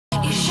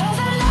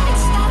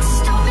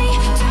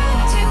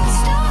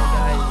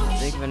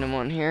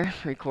everyone here,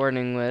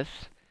 recording with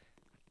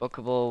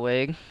Bookable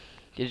Wig.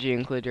 Did you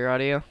include your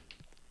audio?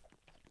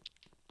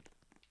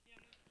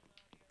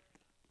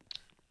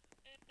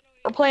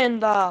 We're playing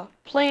the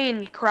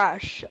plane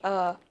crash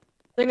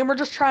thing, and we're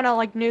just trying out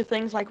like new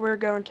things. Like we're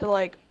going to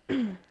like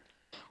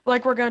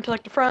we're going to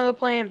like the front of the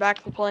plane, back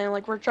of the plane.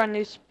 Like we're trying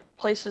new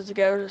places to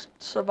go to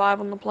survive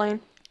on the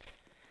plane.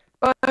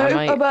 But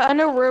I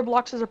know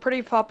Roblox is a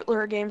pretty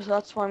popular game, so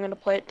that's why I'm gonna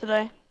play it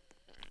today.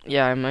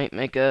 Yeah, I might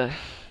make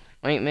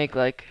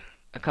like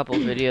a couple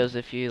videos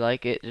if you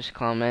like it. Just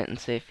comment and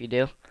say if you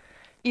do.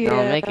 Yeah.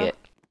 And I'll make it.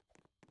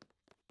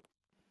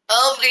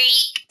 Oh,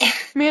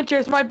 freak! Me and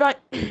Chase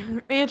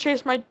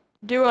might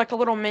do like a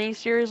little mini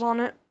series on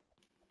it.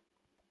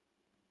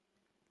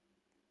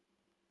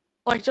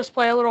 Like just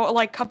play a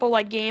little couple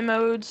like game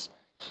modes.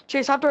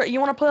 Chase, after you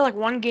want to play like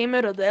one game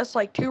mode of this,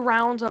 like 2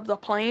 rounds of the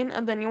plane,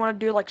 and then you want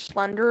to do like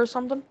Slender or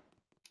something?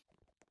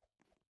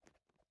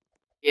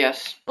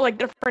 Yes. Like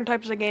different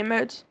types of game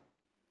modes.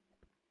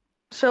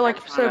 So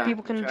so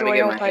people can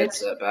enjoy all types. My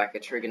headset back.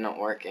 It's freaking not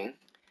working,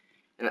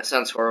 and that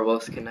sounds horrible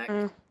to connect.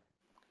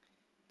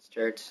 It's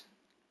jerks.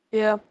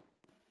 Yeah.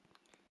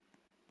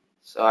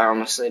 So I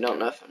honestly don't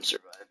know if I'm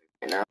surviving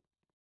right now.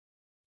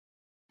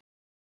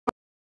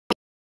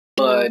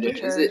 But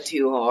is it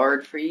too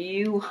hard for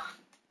you?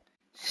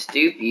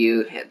 Stoop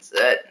you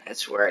headset. I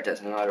swear it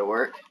doesn't know how to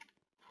work.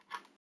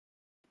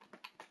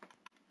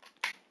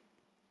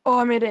 Oh,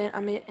 I made it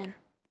in.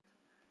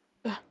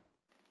 Ugh.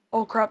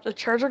 Oh crap, the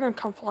chairs are gonna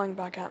come flying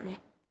back at me.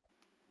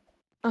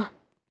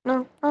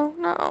 No.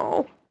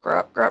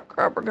 Crap,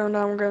 we're going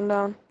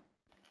down.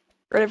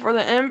 Ready for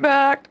the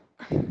impact.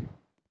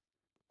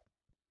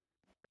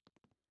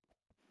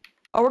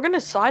 Oh, we're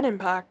gonna side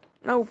impact.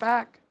 No,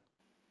 back.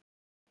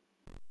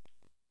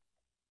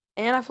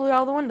 And I flew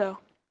out of the window.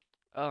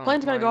 Oh,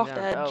 Plane's gonna go off down.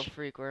 the edge. Oh,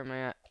 freak, where am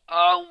I at?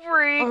 Oh,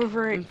 freak! Oh,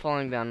 freak. I'm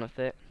falling down with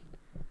it.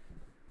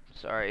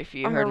 Sorry if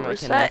you I'm heard gonna my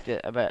reset. connect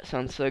it. I bet it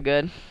sounds so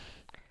good.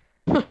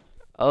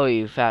 Oh,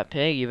 you fat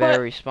pig, you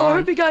better respawn. I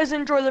hope you guys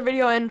enjoy the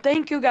video, and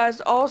thank you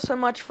guys all so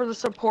much for the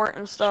support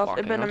and stuff.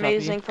 It's been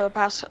amazing for the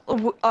past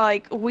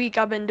week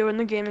I've been doing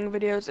the gaming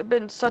videos. It's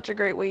been such a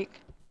great week.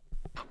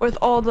 With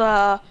all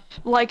the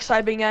likes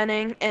I've been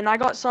getting, and I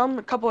got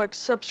a couple of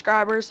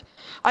subscribers.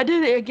 I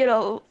did get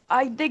a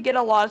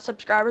lot of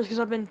subscribers because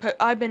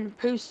I've been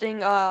posting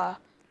my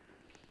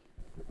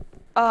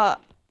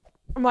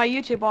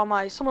YouTube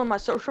on some of my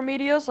social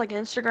medias like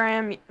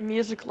Instagram,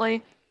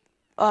 Musically,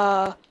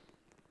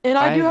 and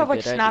I do have like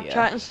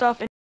Snapchat and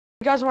stuff. And if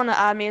you guys want to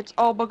add me, it's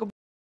all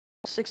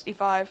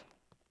bookable65.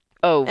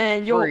 Oh,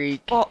 and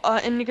freak.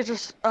 And you can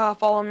just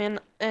follow me,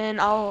 and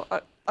I'll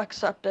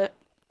accept it.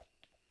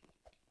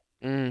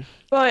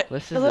 But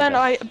then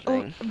I've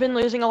been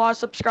losing a lot of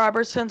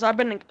subscribers since I've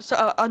been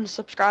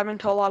unsubscribing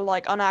to a lot of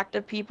like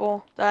inactive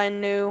people that I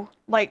knew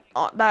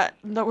that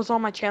was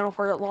on my channel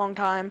for a long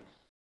time.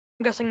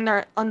 I'm guessing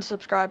they're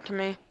unsubscribed to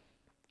me.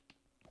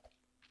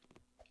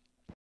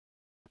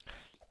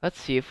 Let's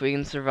see if we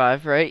can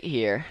survive right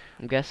here.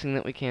 I'm guessing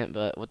that we can't,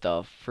 but what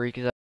the freak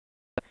is that?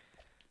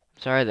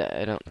 I'm sorry that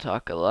I don't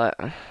talk a lot.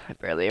 I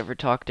barely ever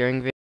talk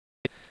during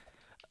videos.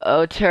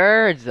 Oh,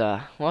 turds!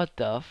 What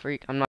the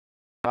freak? I'm not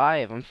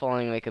alive. I'm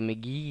falling like a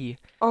McGee.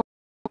 Oh,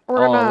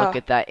 look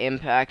at that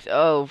impact.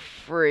 Oh,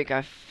 freak!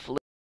 I flew.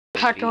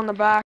 Packed on the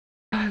back.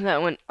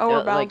 That went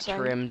like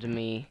trimmed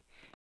me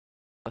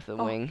with a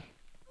wing.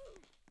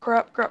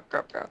 Crap.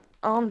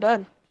 Oh, I'm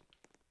dead.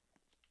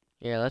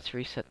 Yeah, let's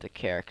reset the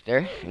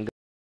character and go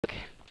back.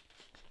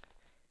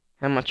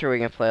 How much are we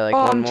gonna play? Like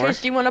one more?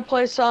 Chase, do you want to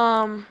play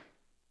some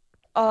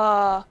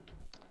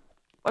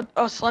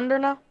Slender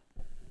now,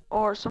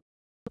 or some?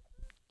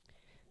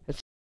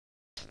 Let's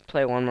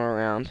play one more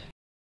round.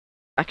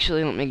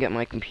 Actually, let me get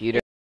my computer.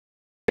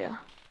 Yeah.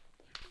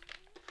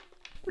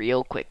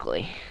 Real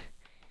quickly.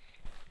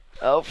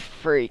 Oh,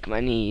 freak,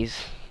 my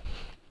knees.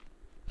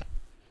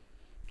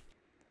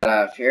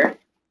 Here.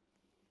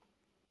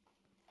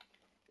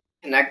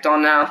 Connect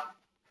on now.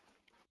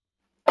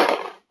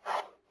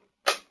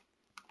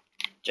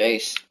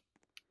 Jace.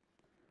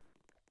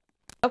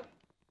 Oh.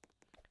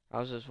 I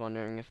was just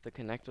wondering if the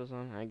connect was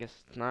on. I guess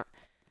it's not.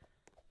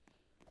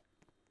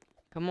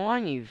 Come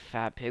on, you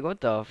fat pig. What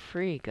the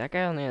freak? That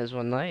guy only has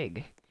one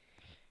leg.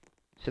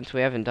 Since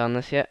we haven't done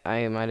this yet,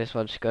 I might as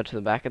well just go to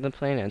the back of the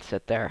plane and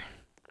sit there.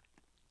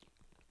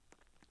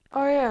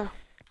 Oh, yeah.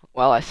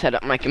 While I set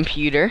up my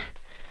computer.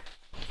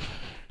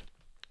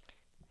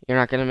 You're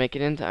not gonna make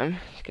it in time.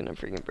 It's gonna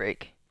freaking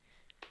break.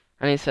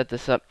 I need to set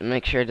this up and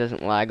make sure it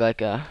doesn't lag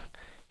like a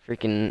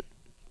freaking,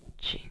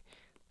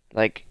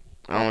 like,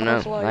 I don't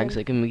know, lags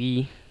like a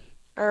McGee.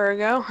 There we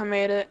go. I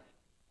made it.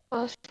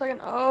 Last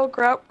second. Oh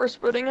crap! We're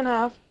splitting in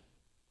half.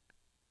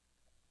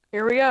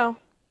 Here we go.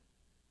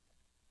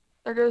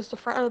 There goes the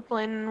front of the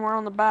plane, and we're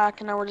on the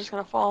back, and now we're just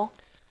gonna fall.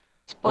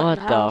 What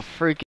the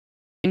freak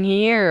in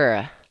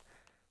here?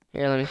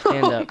 Here, let me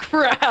stand up. Oh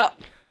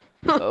crap!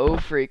 Oh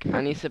freak!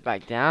 I need to sit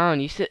back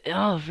down. You sit.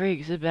 Oh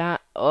freak! Sit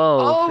back.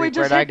 Oh freak!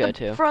 Where'd I go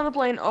to? Front of the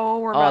plane. Oh,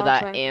 we're bouncing.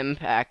 bouncing. That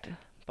impact.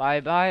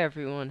 Bye bye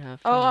everyone. Have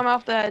fun. Oh, I'm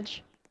off the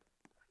edge.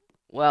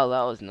 Well,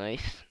 that was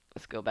nice.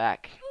 Let's go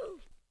back.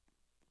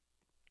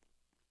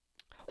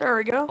 There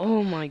we go.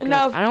 Oh my And god,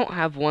 now, I don't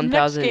have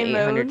next game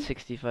mode.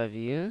 1,865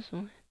 views.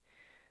 No,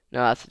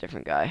 that's a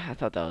different guy. I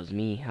thought that was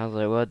me. I was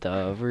like, what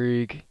the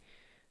freak?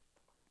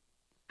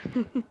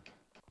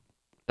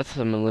 That's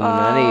some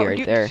Illuminati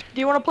right there.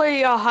 Do you want to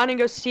play hide and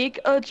go seek,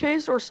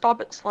 Chase, or stop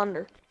at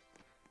Slender?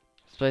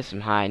 Let's play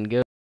some hide and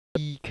go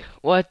seek.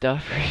 What the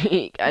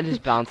freak? I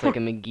just bounced like a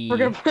McGee. We're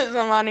gonna play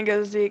some hide and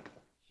go seek.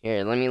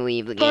 Here, let me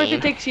leave the So if game.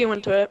 it takes you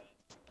into it.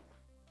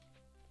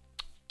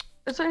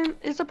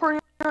 Is the party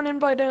on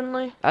invite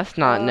only? That's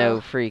not no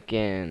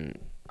freaking.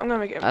 I'm gonna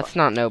make it. That's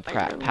not no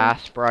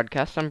past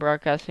broadcast I'm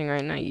broadcasting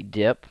right now. You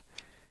dip.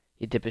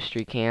 You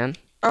dipistry can.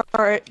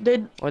 Alright,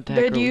 did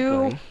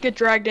you get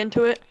dragged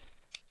into it?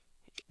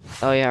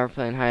 Oh yeah, we're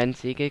playing hide and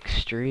seek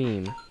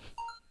extreme.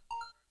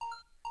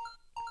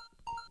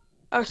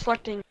 I was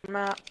selecting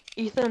map.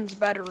 Ethan's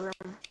bedroom.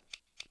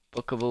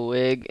 Bookable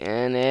wig,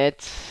 and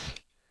it's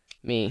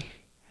me.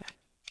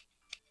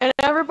 And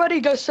everybody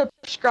go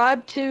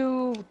subscribe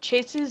to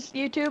Chase's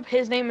YouTube.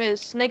 His name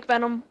is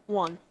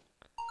SnakeVenom1.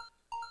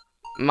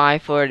 My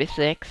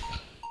 46.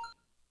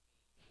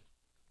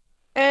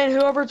 And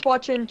whoever's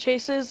watching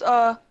Chase's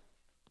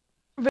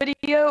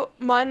video,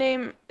 my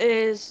name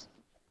is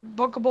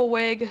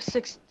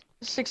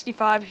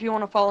BookableWig65. If you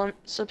want to follow him,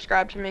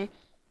 subscribe to me.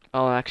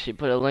 I'll actually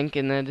put a link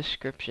in the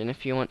description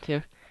if you want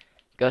to.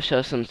 Go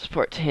show some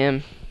support to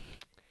him.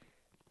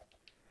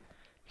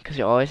 Because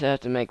you always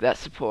have to make that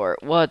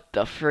support. What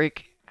the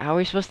freak? How are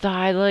we supposed to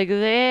hide like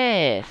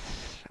this?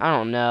 I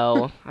don't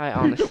know. I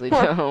honestly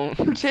don't.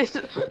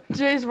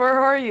 Jace, where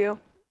are you?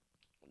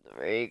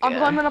 Freak. I'm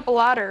climbing up a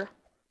ladder.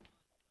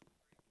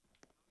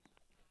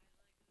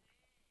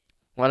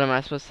 What am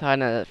I supposed to hide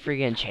in a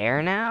freaking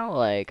chair now?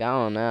 Like, I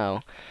don't know.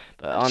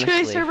 But honestly,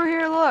 Chase, over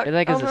here, look. you're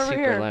like as a over super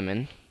here.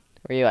 lemon.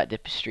 Where you at,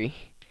 Dipistry?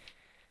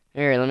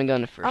 Here, let me go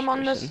into first I'm on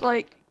person. this,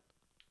 like...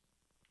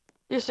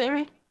 You see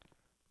me?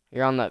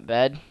 You're on that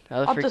bed?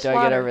 How the Up freak this do I get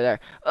ladder. over there?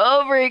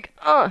 Oh, freak!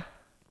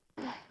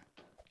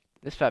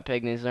 This fat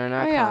pig needs to learn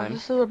how to yeah, climb.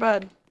 this is a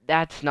bed.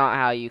 That's not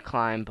how you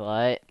climb,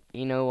 but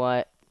you know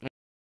what? I'm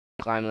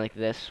gonna climb like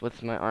this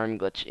with my arm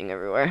glitching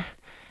everywhere.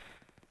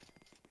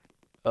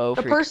 Oh,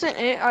 The freak. person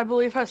in it, I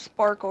believe, has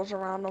sparkles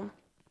around them.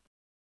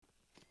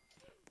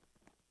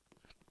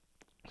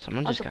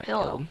 Someone That's just a got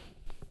pillow. killed.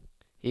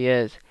 He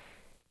is.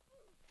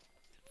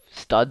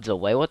 Studs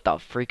away? What the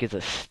freak is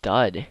a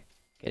stud?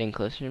 Getting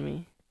closer to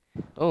me?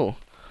 Oh.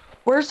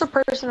 Where's the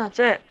person that's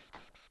it?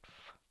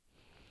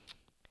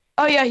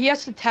 Oh yeah, he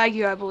has to tag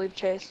you, I believe,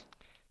 Chase.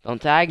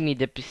 Don't tag me,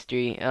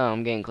 Dipistry. Oh,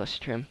 I'm getting closer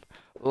to him.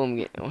 Oh, I'm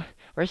getting...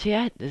 Where's he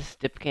at? This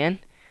dip can?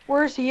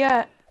 Where's he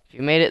at? If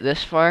you made it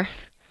this far,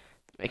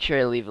 make sure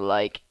to leave a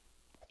like.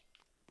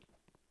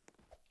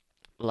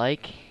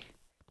 Like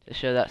to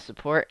show that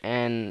support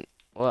and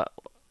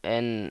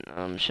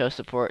show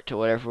support to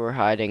whatever we're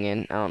hiding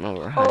in. I don't know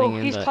what we're hiding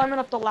in, he's but climbing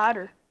up the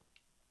ladder.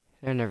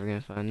 they're never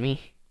gonna find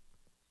me.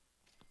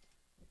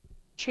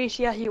 Chase,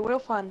 yeah, he will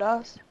find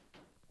us.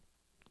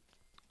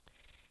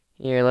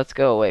 Here, let's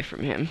go away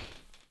from him.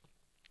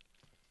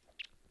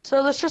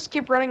 So let's just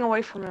keep running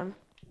away from him.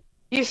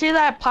 You see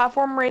that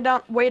platform way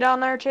down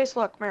there, Chase?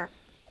 Look, come here.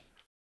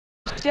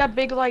 See that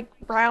big, like,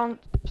 brown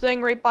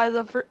thing right by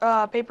the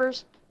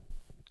papers?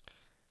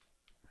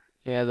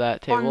 Yeah,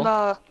 that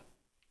table.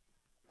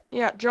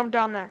 Yeah, jump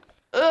down there.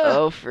 Ugh.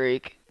 Oh,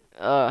 freak.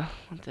 What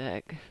the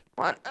heck?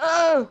 What?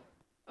 Oh!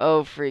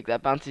 Oh, freak,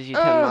 that bounces you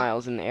 10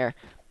 miles in the air.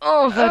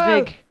 Oh,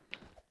 that big.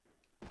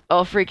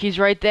 Oh, freak, he's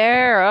right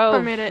there. Oh, I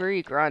made it.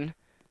 freak, run.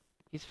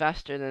 He's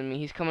faster than me.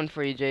 He's coming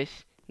for you,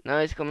 Jace. No,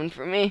 he's coming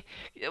for me.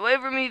 Get away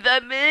from me,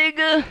 that big.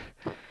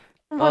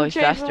 Oh, he's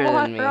faster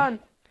than me. Run.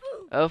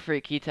 Oh,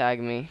 freak, he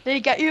tagged me. Did he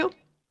get you?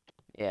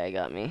 Yeah, he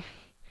got me.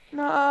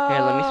 No.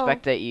 Here, let me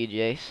spectate you,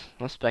 Jace.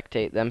 I'll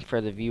spectate them for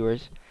the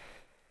viewers.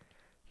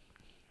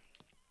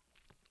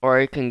 Or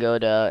you can go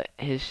to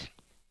his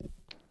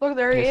Look,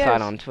 there he is.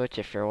 side on Twitch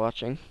if you're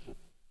watching.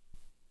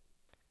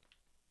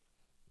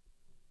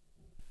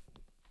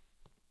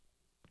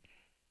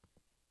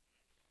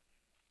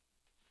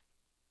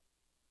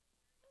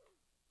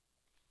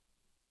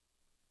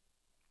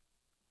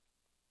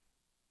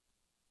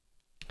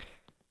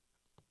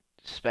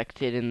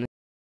 Spectate in the...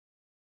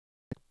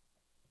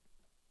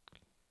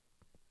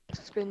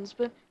 Spin,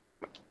 spin.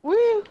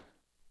 Woo!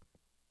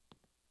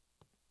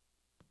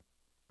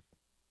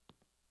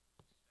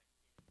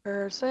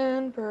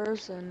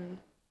 Person.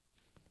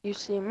 You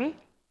see me?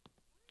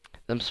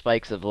 Them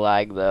spikes of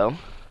lag, though.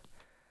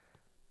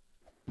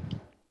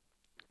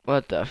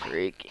 What the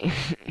freak?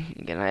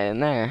 You can hide in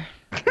there.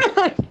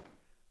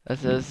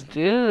 That's so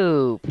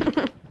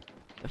stupid.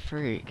 The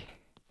freak.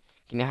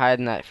 Can you hide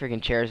in that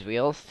freaking chair's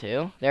wheels,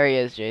 too? There he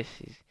is, Jace.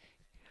 He's...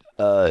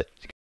 Oh.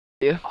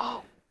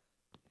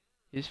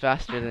 He's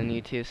faster than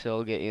you, too, so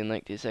he'll get you in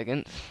like 2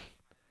 seconds.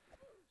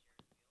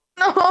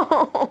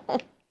 No!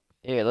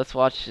 Here, let's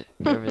watch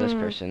whoever this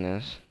person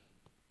is.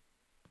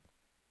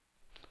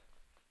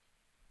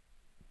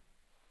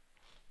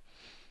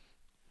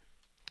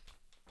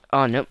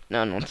 Oh, nope. No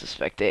one wants to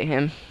spectate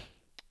him.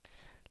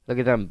 Look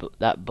at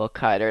that book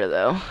hider,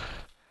 though.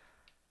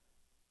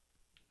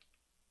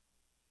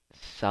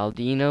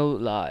 Saldino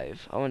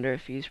Live. I wonder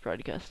if he's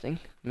broadcasting.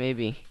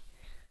 Maybe.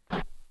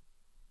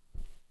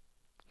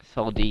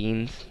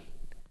 Saldines.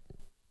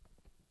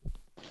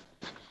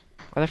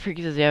 Why the freak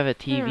does he have a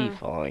TV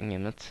following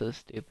him? That's so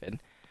stupid.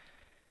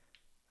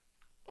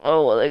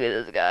 Oh, look at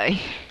this guy.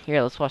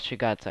 Here, let's watch the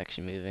God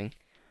section moving.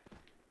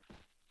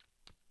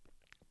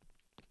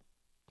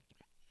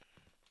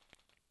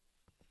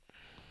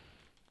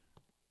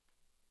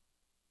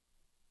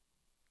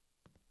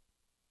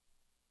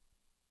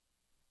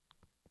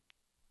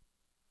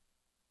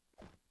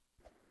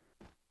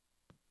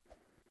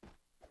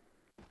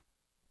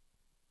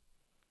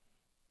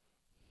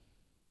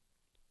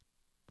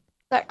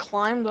 That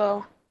climb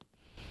though.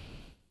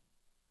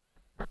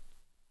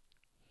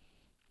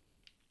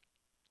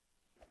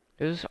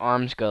 Whose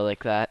arms go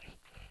like that?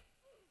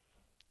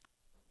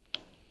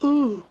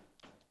 Ooh.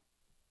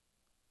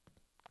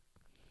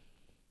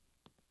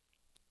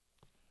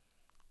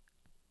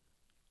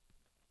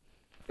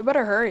 You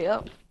better hurry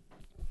up.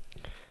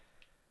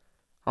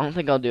 I don't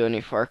think I'll do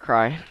any Far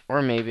Cry.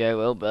 Or maybe I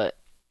will, but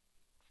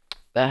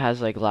that has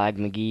like lag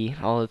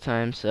McGee all the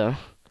time, so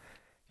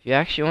if you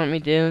actually want me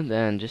to,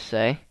 then just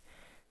say.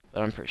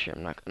 But I'm pretty sure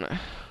I'm not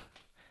gonna.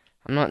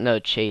 I'm not no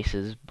Chase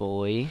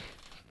boys.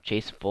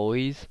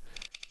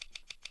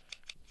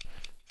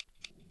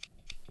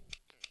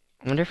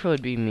 I wonder if it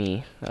would be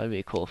me. That would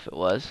be cool if it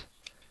was.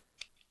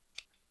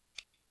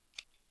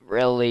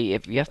 Really,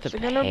 if you have to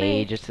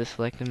pay just to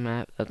select a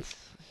map, that's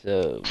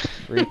so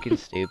freaking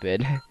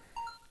stupid.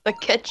 The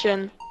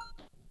kitchen.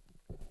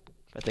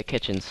 But the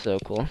kitchen's so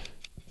cool.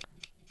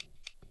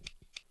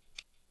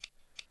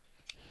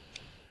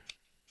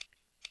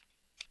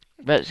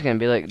 Bet it's gonna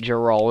be like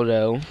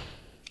Geraldo.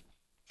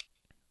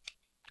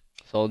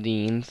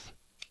 Saldines.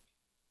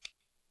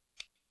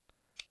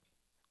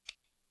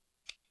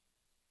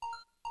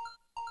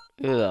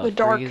 Who the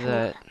freak is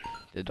that?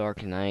 The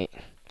Dark Knight.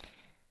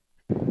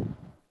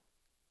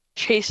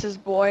 Chase's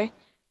boy.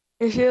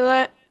 You see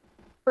that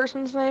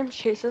person's name?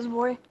 Chase's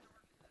boy?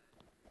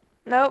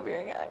 Nope,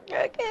 you're not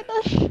gonna get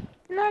us.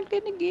 You're not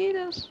gonna get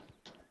us.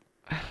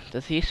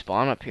 Does he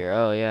spawn up here?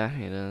 Oh yeah,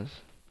 he does.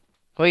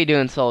 What are you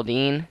doing,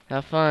 Saldine?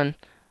 Have fun.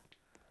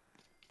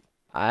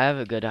 I have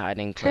a good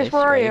hiding place. Chase,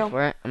 where are you?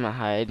 For it? I'm gonna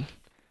hide.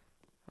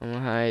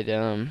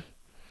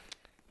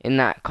 In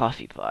that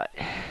coffee pot.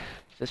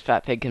 If this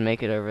fat pig can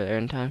make it over there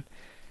in time.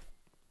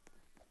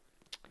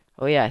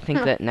 Oh yeah, I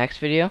think that next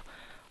video,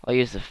 I'll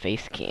use the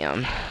face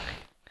cam.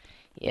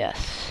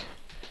 Yes.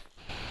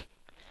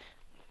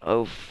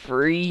 Oh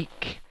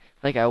freak.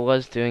 Like I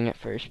was doing at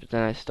first, but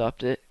then I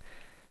stopped it.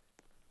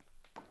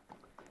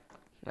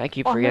 I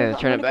keep forgetting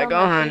to turn it back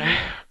on.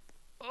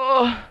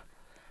 Oh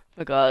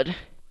my god.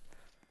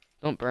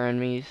 Don't burn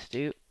me, you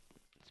stoop.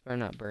 It's better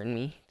not burn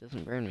me. It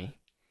doesn't burn me.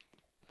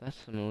 That's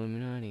some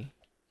Illuminati.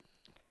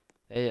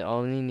 They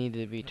only need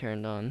to be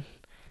turned on.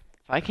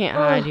 If I can't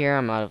hide here,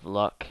 I'm out of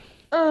luck.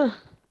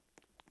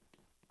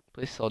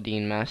 Please,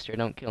 Saldine Master,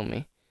 don't kill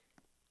me.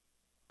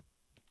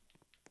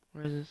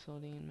 Where's the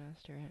Saldine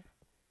Master at?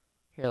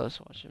 Here, let's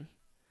watch him.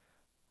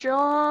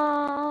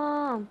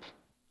 Jump!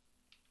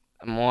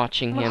 I'm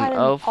watching him.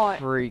 Oh,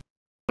 freak.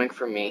 Coming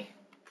for me.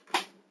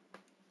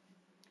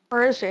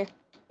 Where is he?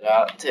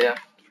 Out to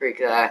freak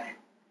that.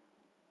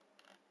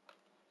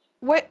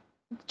 Wait,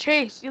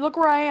 Chase, you look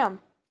where I am.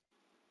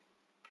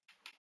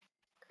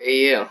 Where are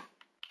you?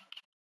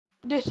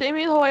 Do you see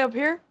me the way up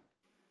here?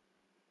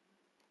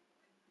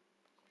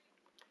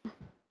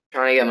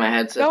 Trying to get my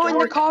headset to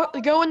work.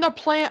 Go in the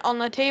plant on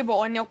the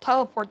table and you'll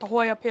teleport the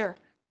way up here.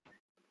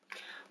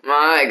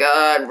 My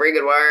god, pretty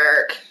good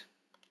work.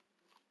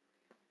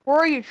 Where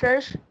are you,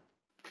 Chase?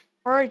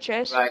 Where are you,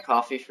 Chase? Buy a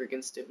coffee,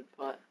 freaking stupid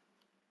pot.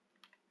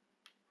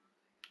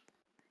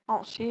 I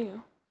don't see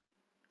you.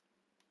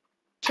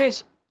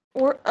 Chase,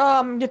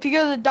 if you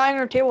go to the dining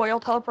room table, you'll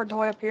teleport the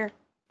way up here.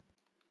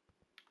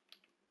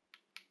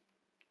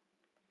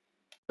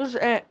 This is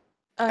it.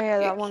 Oh yeah,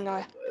 that one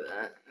guy.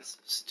 That's so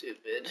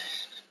stupid.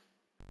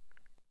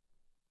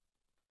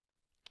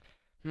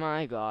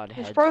 My god,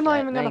 He's probably not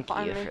even gonna thank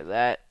find you me. for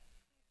that.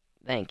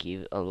 Thank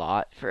you a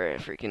lot for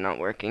freaking not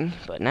working,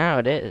 but now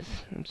it is.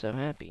 I'm so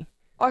happy.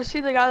 Oh, I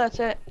see the guy that's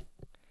it.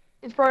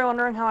 He's probably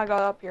wondering how I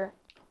got up here.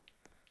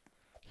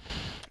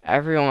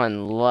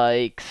 Everyone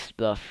likes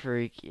the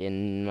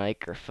freaking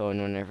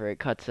microphone whenever it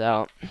cuts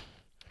out.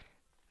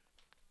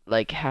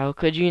 Like, how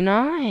could you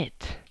not?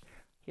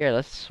 Here,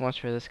 let's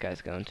watch where this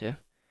guy's going to.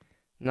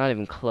 Not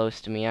even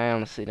close to me. I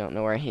honestly don't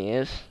know where he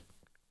is.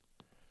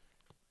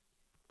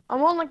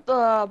 I'm on, like,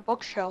 the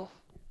bookshelf.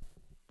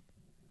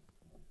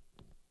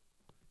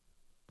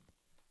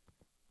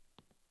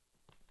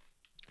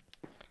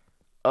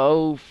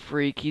 Oh,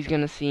 freak. He's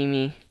gonna see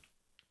me.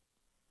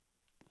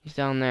 He's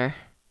down there.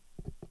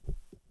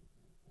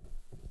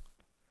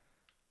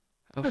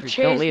 Oh, freak.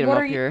 Chase, don't lead him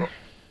up here.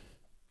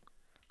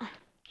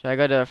 Should I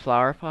go to a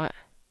flower pot?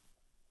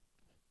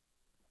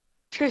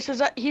 Chase,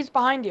 he's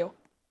behind you.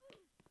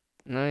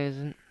 No, he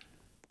isn't.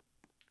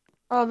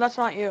 Oh, that's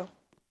not you.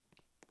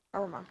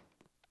 Never mind.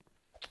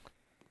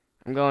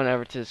 I'm going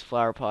over to this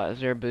flower pot. Is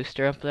there a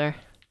booster up there?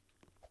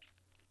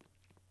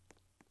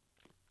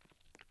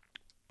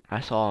 I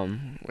saw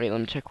him. Wait, let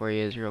me check where he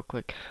is real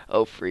quick.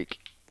 Oh, freak.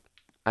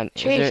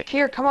 Chase,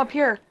 here, come up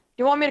here.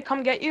 You want me to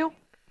come get you?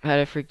 How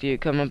the freak do you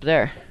come up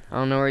there? I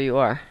don't know where you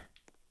are.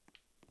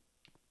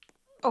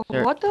 Oh,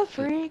 what the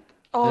freak?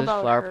 Oh, does this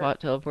that flower hurt.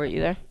 pot teleport you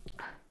there?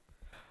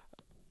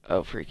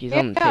 Oh, freak, he's Yeah,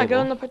 on the table.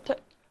 go in the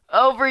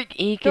oh, freak,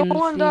 he can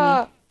go in see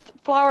the me.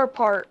 flower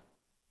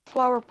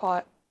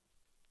pot.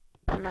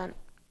 I meant.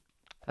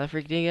 How the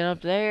freak did you get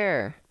up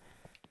there?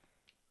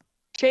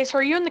 Chase,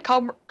 are you in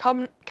the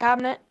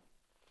cabinet?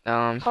 No,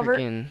 I'm Cover?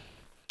 freaking...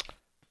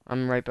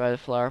 I'm right by the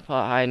flower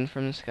pot hiding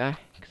from this guy.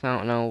 Because I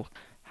don't know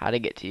how to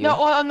get to you. No,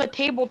 on the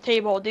table.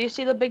 Do you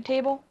see the big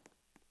table?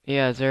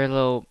 Yeah, is there a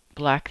little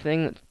black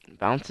thing that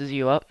bounces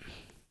you up?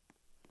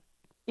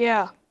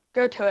 Yeah,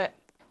 go to it.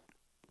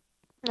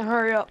 Now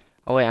hurry up.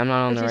 Oh wait, I'm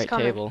not on the right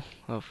coming. table.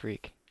 Oh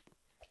freak.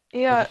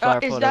 Yeah,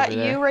 is that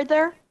you right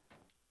there?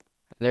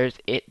 There's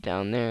it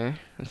down there.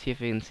 Let's see if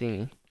he can see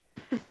me.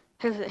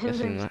 His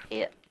name's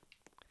it.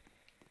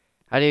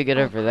 How do you get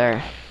over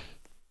there?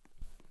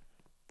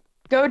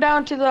 Go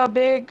down to the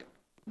big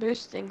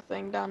boosting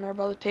thing down there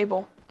by the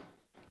table.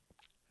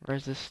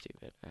 Where's this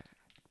stupid at?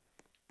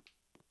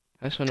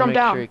 I just want to make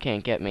sure he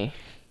can't get me.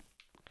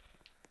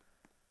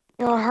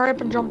 Yo, hurry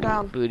up and jump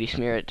down. Booty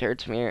smear, turd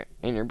smear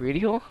in your booty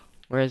hole?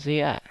 Where is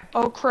he at?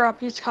 Oh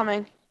crap, he's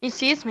coming. He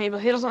sees me,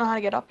 but he doesn't know how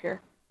to get up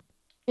here.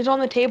 He's on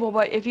the table,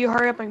 but if you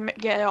hurry up and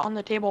get on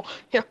the table,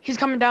 he's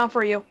coming down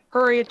for you.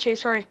 Hurry,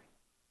 Chase, hurry.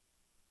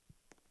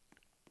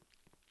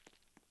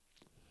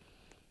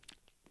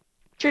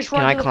 Chase,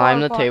 run Can I to the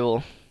climb the flower pot.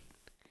 table?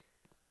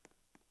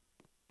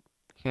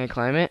 Can I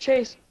climb it?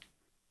 Chase.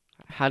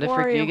 How the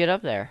frick do you get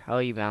up there? Oh,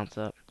 you bounce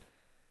up.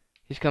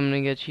 He's coming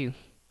to get you.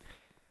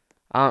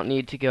 I don't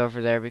need to go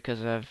over there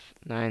because I have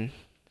 9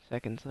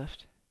 seconds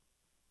left.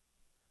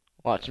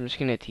 Watch, I'm just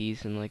gonna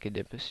tease him like a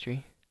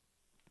dipistry.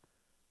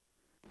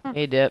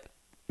 Hey, Dip.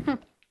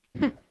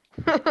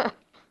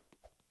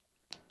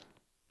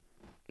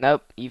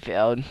 Nope, you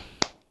failed.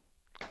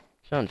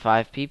 Showing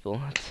 5 people.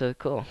 That's so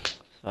cool.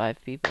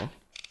 5 people.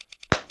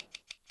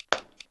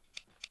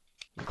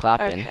 I'm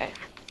clapping. Okay.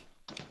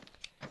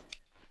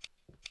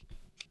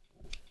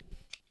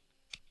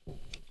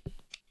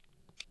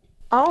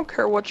 I don't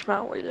care which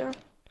mount we do.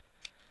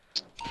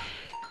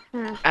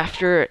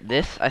 After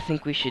this, I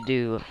think we should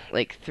do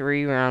like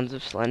 3 rounds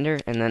of Slender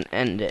and then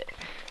end it.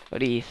 What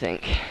do you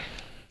think?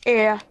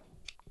 Yeah.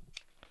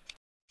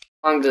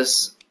 How long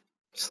does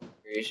Slender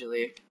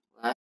usually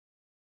last?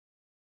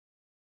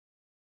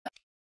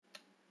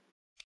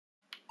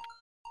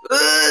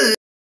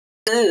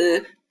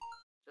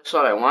 That's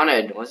what I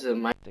wanted. Was it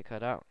my To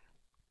cut out.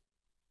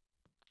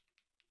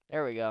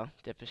 There we go.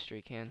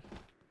 Dipistry can.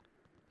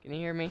 Can you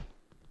hear me?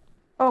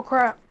 Oh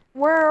crap.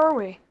 Where are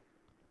we?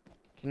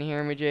 Can you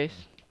hear me, Jace?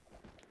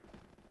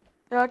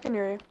 Yeah, I can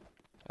hear you.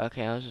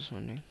 Okay, I was just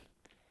wondering.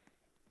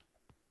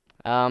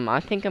 I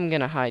think I'm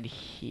gonna hide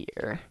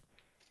here.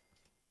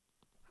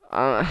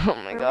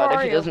 Oh my god,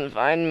 if he doesn't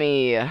find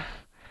me,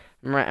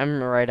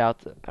 I'm right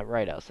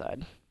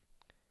outside.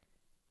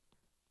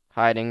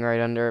 Hiding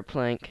right under a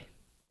plank.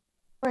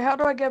 Wait, how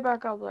do I get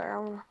back up there? I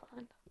wanna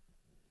find.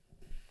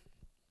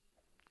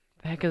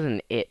 The heck is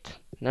an it?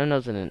 No one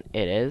knows what an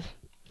it is.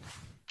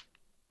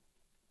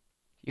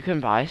 You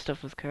can buy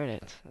stuff with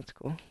credits. That's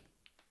cool.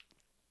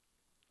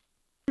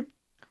 Wait,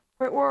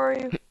 where are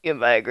you? You can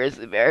buy a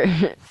grizzly bear.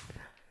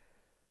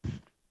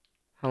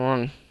 How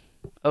long?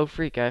 Oh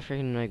freak, I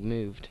freaking like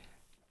moved.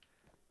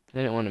 I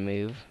didn't want to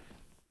move.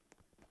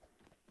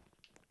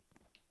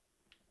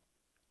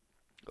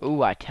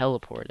 Ooh, I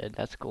teleported.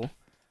 That's cool.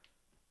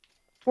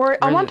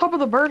 I'm on top of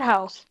the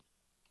birdhouse.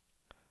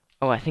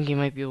 Oh, I think he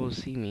might be able to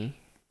see me.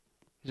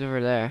 He's over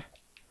there.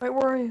 Wait,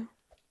 where are you?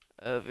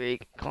 Over here,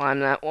 climb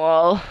that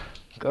wall.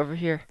 Go over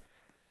here.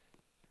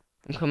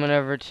 I'm coming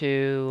over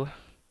to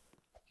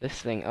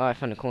this thing. Oh, I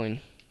found a coin.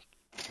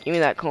 Give me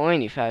that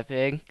coin, you fat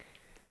pig.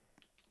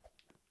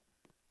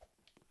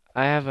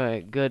 I have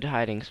a good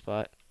hiding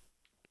spot.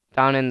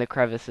 Down in the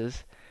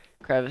crevices.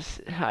 Crevice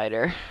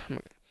hider.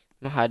 I'm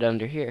gonna hide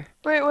under here.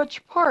 Wait,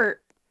 which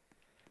part?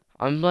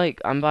 I'm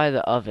by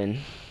the oven.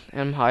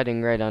 I'm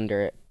hiding right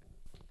under it.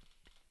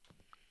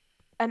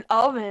 An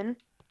oven?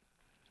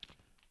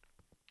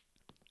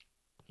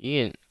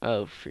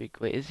 Oh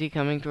freak, wait, is he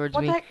coming towards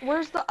me? What the heck?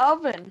 Where's the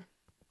oven?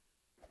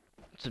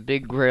 It's a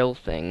big grill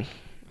thing.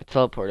 I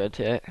teleported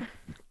to it.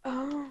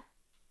 Oh.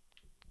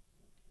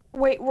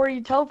 Wait, where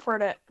you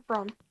teleported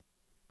from?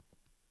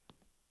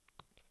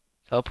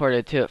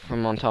 Teleported to it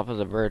from on top of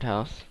the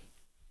birdhouse.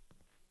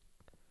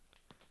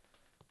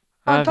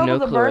 I have no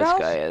clue where this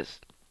guy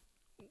is.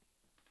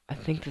 I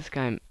think this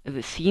guy,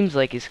 it seems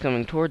like he's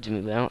coming towards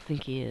me, but I don't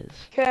think he is.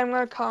 Okay, I'm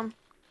gonna come.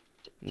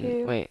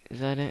 Wait, is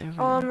that it?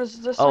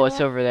 Is this Oh,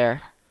 it's over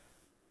there.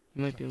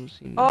 You might be able to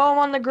see me. Oh, I'm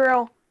on the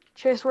grill.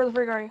 Chase, where the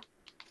frig are you?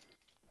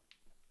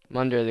 I'm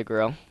under the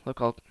grill. Look,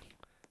 I'll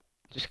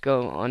just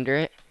go under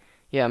it.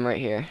 Yeah, I'm right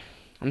here.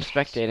 I'm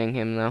spectating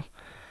him though,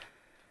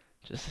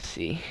 just to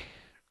see.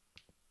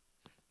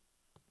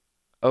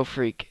 Oh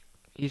freak,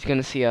 he's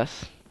gonna see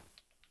us.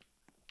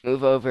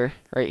 Move over,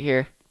 right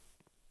here.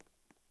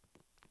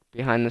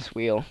 Behind this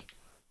wheel.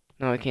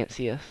 No, I can't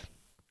see us.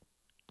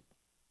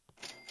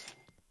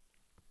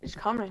 He's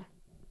coming.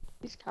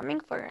 He's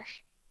coming for us.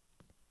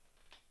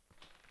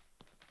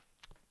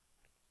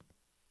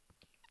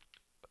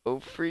 Oh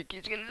freak,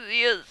 he's gonna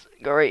see us.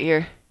 Go right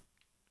here.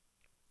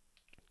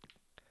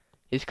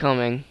 He's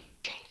coming.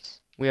 Jeez.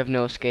 We have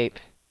no escape.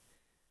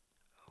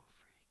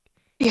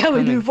 Yeah,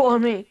 we do. Follow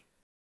me.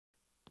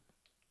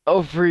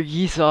 Oh freak,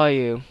 he saw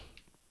you.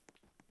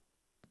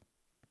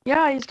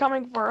 Yeah, he's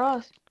coming for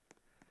us.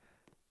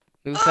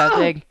 Move, Fat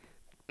Pig.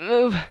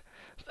 Move,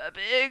 Fat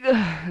Pig.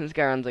 This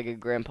guy runs like a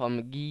Grandpa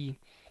McGee.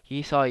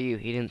 He saw you.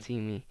 He didn't see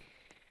me.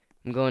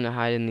 I'm going to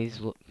hide in these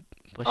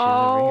bushes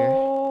over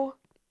here.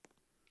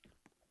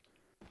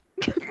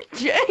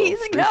 Jeez,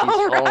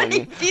 oh, no,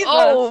 right?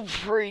 Oh,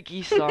 freak,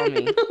 he saw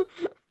me.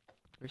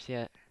 Where's he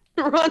at?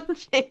 Run,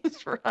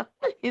 Chase, run.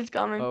 He's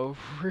coming. Oh,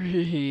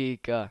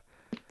 freak.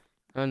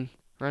 Run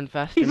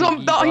faster. He's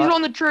on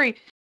the tree.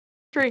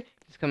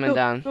 He's coming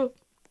down. Oh,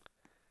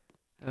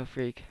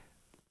 freak.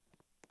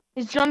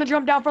 He's trying to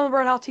jump down from the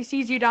birdhouse. He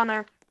sees you down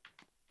there.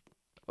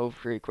 Oh,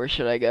 freak, where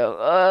should I go?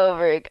 Oh,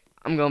 freak.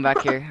 I'm going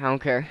back here. I don't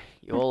care.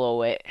 YOLO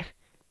wait.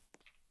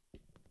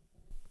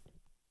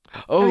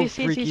 Oh, he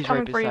freak, he's he's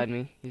right beside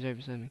me. He's right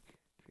beside me.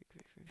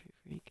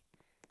 Freak.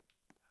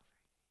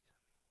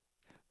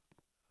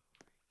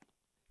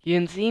 He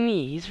didn't see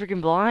me. He's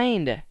freaking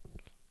blind.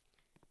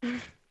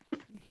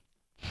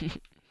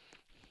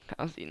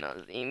 How's he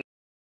not see me?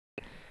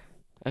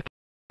 Okay,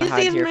 he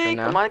sees me.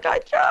 Come on,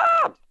 good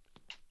job.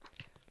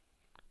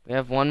 We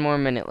have 1 more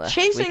minute left.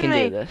 Chasing we can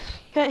me. do this.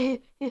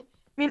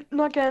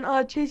 Not again.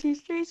 Chase,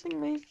 he's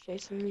chasing me.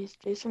 He's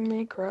chasing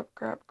me. Crap.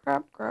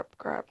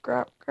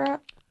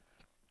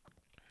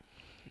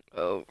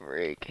 Oh,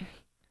 freak.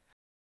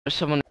 There's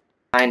someone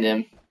behind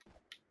him.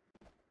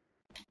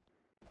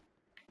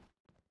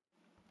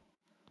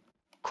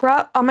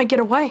 Crap, I'm gonna get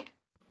away.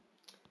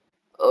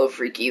 Oh,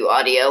 freak you,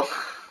 Audio.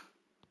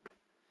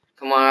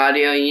 Come on,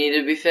 Audio, you need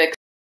to be fixed.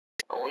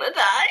 I wanna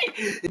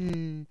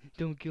die.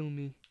 Don't kill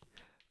me.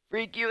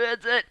 Freak you,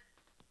 headset.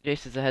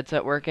 Jace, is the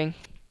headset working?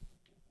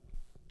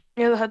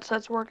 Yeah, the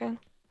headset's working.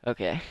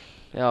 Okay.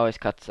 It always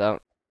cuts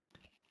out.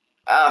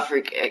 Ah,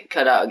 freak, it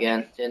cut out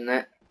again, didn't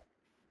it?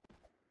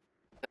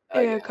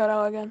 Yeah, it cut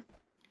out again.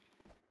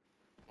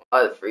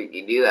 Why the freak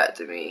you do that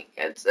to me,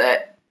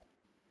 headset?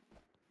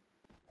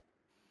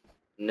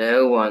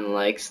 No one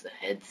likes the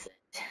headset.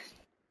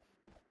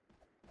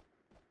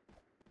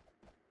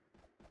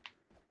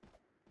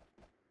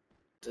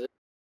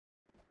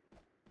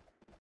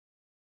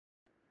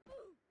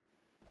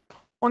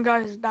 One guy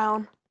is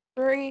down.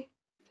 3,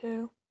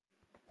 2,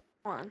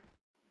 1.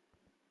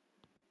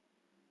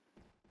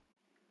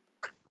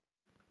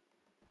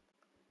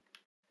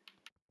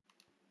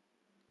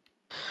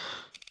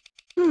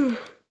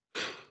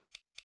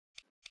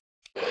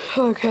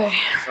 Okay.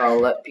 I'll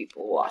let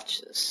people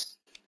watch this.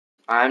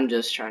 I'm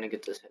just trying to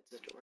get this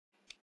headset to work.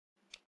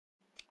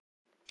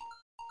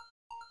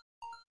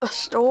 A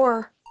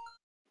store.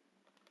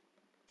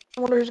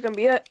 I wonder who's gonna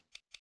be it.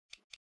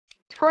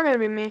 It's probably gonna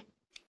be me.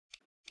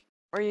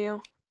 Or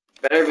you.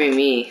 Better be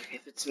me.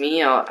 If it's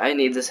me, I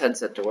need this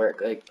headset to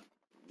work, like,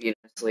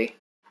 honestly.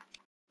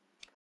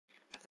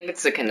 I think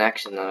it's the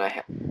connection that I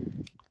have.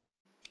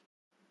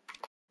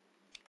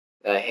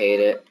 I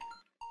hate it.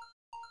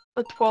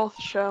 The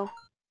 12th show.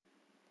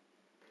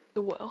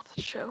 The wealth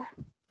show.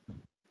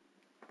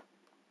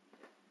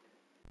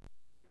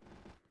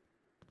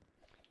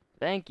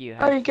 Thank you.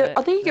 Oh, you get.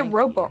 I think you get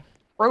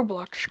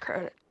Roblox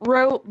credit.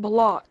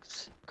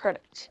 Roblox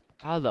credits.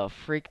 How the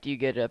freak do you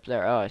get up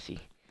there? Oh, I see.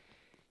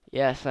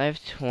 Yes, I have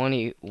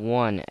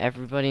 21.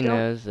 Everybody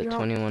knows that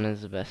 21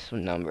 is the best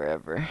number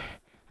ever.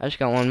 I just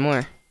got one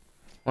more.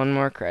 One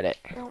more credit.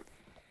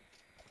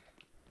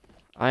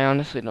 I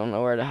honestly don't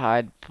know where to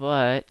hide,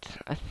 but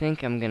I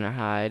think I'm gonna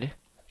hide.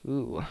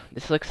 Ooh,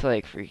 this looks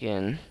like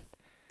freaking.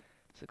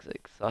 This looks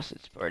like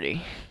sausage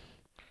party.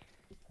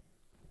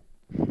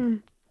 This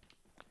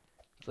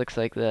looks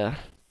like the.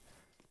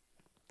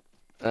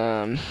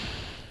 Kind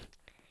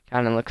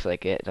of looks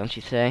like it, don't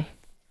you say?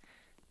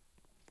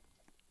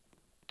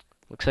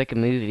 Looks like a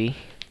movie.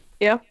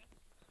 Yeah.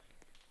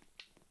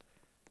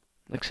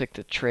 Looks like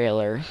the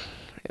trailer.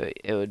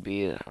 It would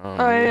be yeah,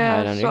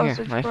 hide under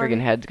here. My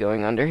friggin' head's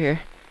going under here.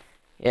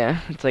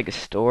 Yeah, it's like a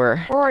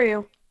store. Where are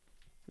you?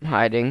 I'm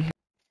hiding.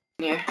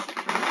 Yeah.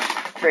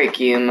 Freak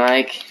you,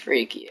 Mike.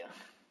 Freak you.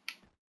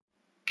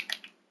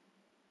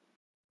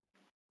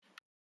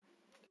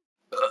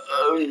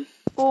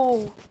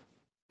 Oh.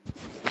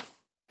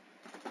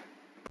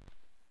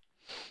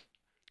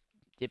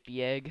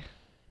 Dippy egg.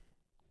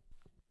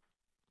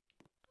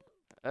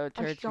 Oh,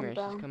 Turd Smear,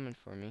 she's coming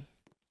for me.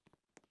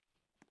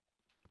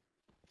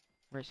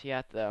 Where's he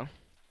at, though?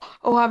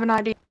 Oh, I have an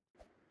idea.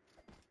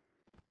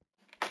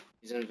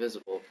 He's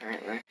invisible,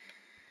 apparently.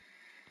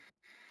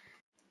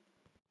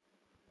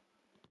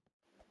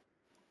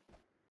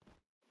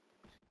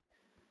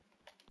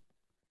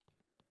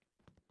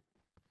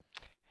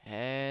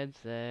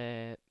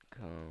 Headset,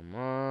 come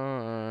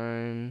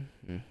on.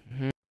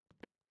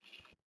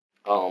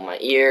 Oh, my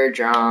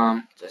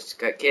eardrum just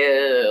got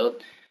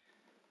killed.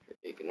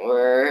 It can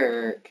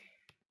work.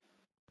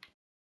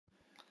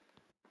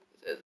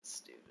 That's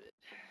stupid.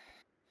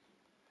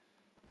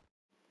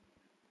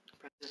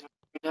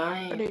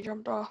 But he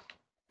jumped off.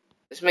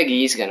 This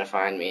McGee's gonna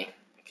find me.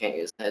 I can't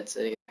use the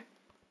headset either.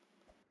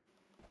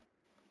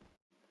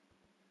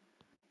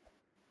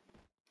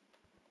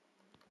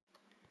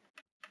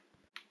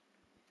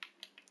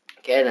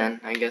 Okay then,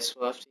 I guess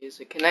we'll have to use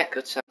the Kinect,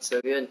 which sounds so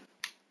good.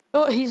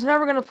 Oh, he's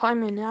never gonna find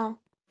me now.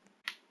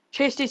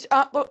 Chase these.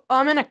 Look,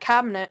 I'm in a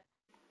cabinet.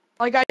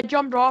 Like I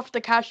jumped off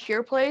the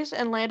cashier place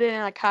and landed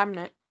in a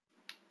cabinet.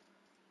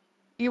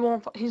 He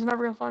won't. He's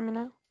never gonna find me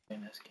now.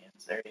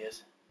 There he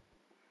is.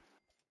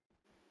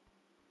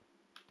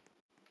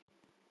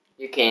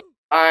 You can't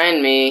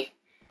find me.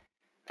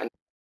 Did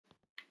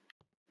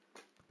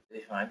he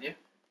find you?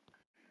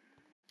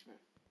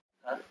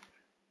 Huh?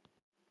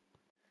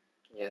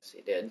 Yes,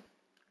 he did.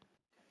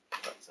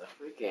 What's a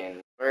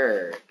freaking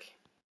work?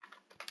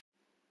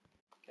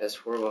 That's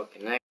horrible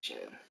connection.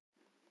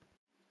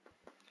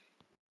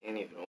 Can't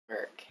even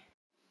work.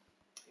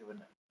 He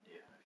wouldn't have found you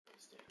if he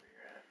stayed where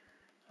you're at.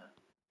 Huh?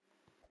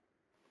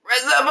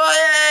 Press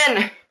the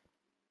button!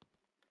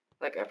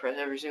 Like I press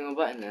every single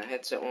button and the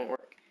headset won't work.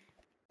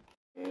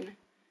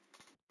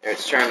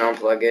 It's trying to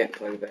unplug it,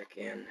 plug it back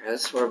in. It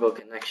has horrible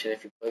connection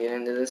if you plug it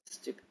into this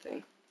stupid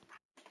thing.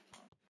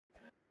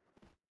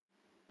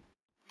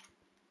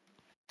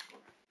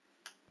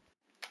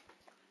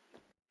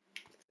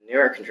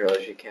 Newer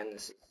controllers you can,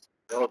 this is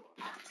the old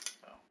one.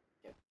 Oh.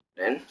 Yep.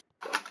 Then,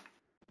 so.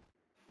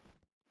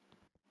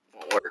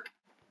 Won't work.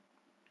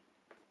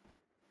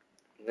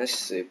 And this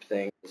stupid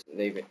thing,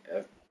 they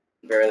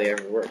barely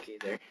ever work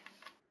either.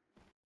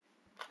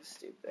 This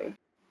stupid thing.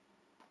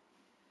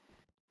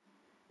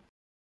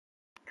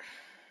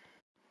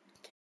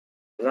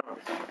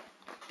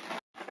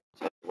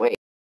 So wait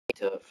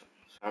till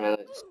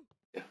finally.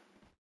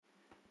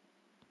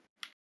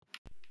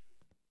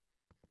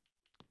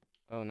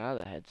 Oh, now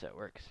the headset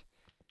works.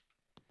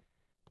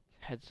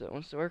 Headset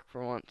wants to work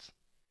for once.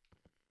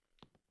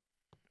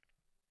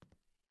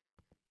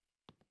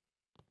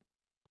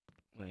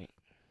 Wait.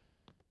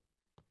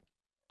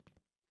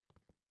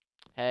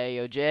 Hey,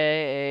 yo,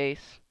 Jace.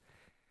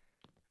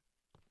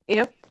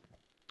 Yep.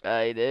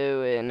 How you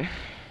doing?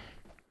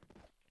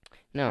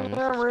 No, I'm Yeah,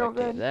 not real spectate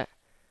good. that.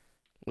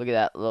 Look at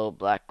that little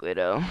black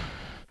widow.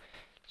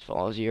 Just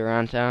follows you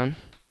around town.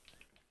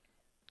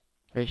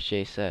 Where's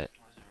Jace at?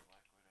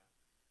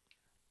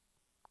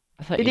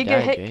 I thought Did you he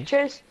get died, hit, Jace.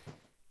 Chase?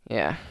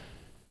 Yeah.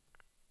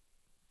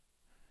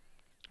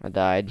 I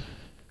died.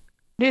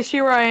 Do you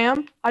see where I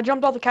am? I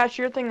jumped off the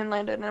cashier thing and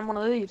landed in one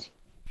of these.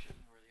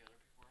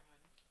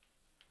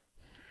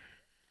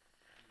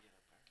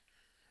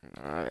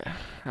 I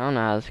don't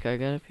know how this guy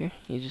got up here.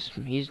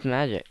 He's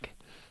magic.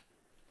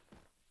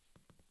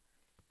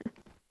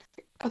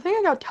 I think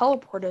I got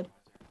teleported.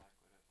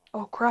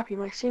 Oh crap, you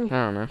might see me.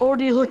 I don't know. Oh,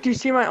 do you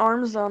see my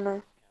arms down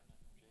there?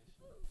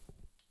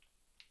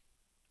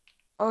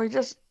 Oh, he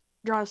just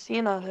John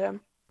Cena at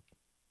him.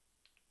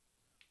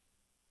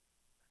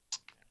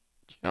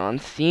 John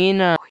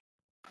Cena.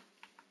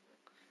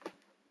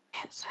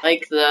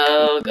 Like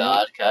though,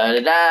 God cut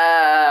it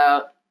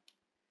out.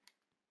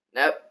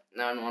 Nope,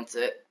 no one wants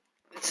it.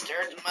 It's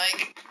Jared's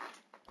mic.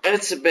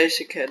 It's a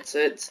basic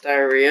headset, it's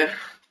diarrhea.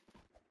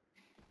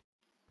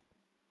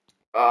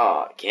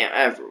 Oh, it can't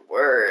ever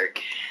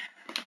work.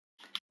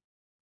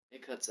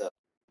 It cuts up.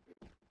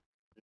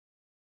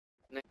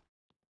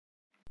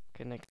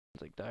 Connects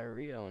like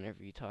diarrhea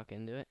whenever you talk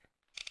into it.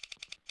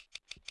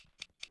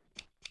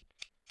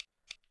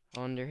 I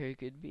wonder who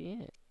could be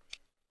it.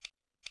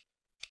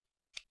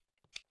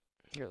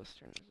 Here, let's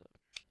turn this up.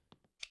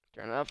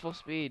 Turn it up full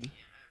speed.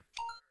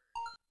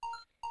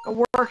 A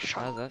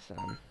workshop. How's that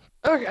sound?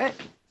 Okay.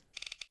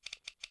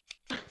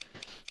 Does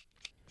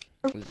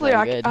it Hopefully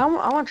sound good? I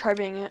want to try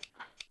being it.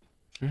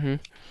 Mm-hmm.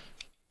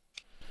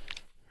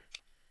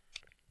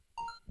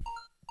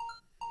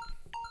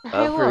 Hey,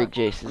 Oh, freak, look.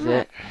 Jace is I'm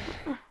it.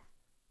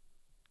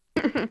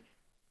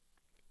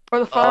 For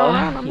the final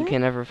round, Oh, I'm you in.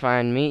 can never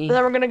find me.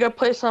 Then we're gonna go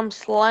play some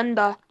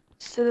Slender.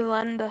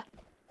 Slender.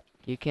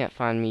 You can't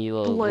find me, you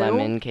little Blue?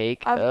 lemon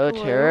cake. I have Oh,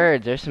 blue.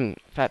 turd. There's some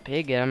fat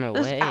pig out of my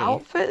This way.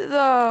 outfit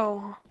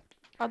though.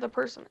 How the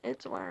person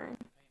it's wearing.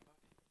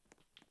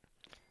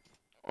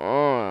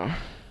 Oh.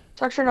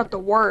 It's actually not the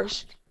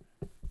worst.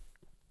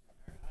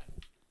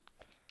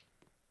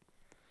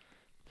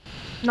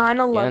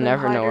 9/11 You'll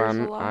never know where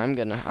hiders allowed. I'm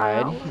gonna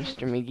hide, 9/11.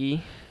 Mr. McGee.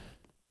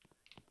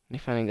 Let me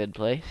find a good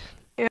place.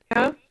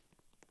 Yeah.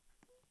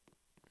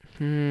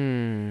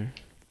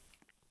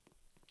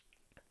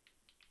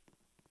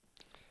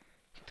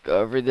 Let's go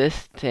over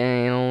this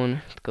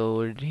town. Let's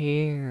go over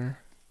here.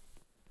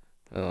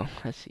 Oh,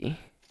 let's see.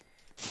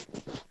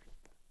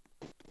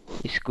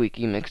 You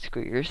squeaky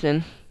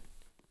McSqueakerson.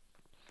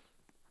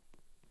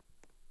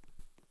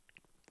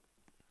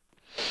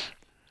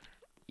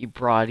 You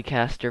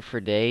broadcaster for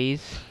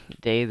days.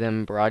 Day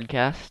them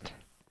broadcast.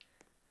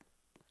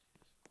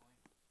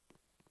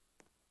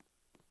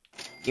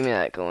 Give me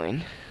that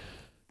coin.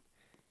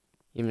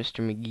 You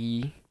Mr.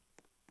 McGee.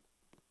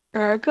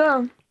 There I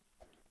come.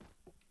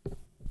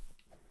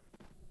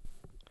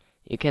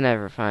 You can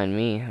never find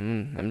me.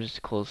 I'm just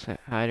the coolest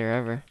hider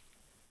ever.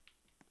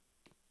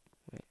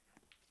 Wait.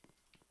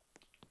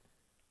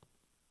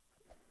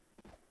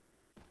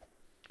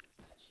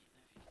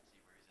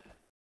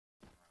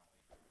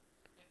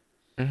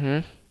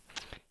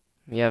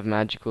 You have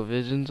magical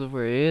visions of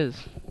where he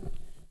is.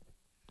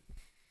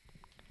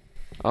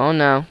 Oh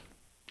no.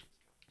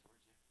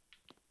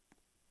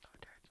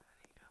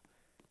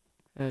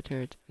 Oh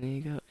turds, I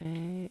need to go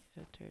A.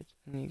 Oh turds,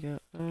 I need to go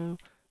O.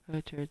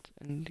 Oh turds,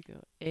 I need to go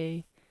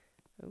A.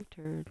 Oh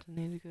turds, I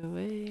need to go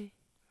A.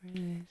 Where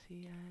is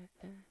he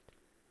at?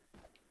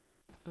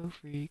 Oh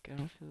freak, I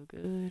don't feel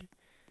good.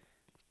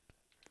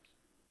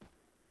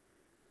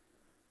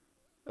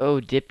 Oh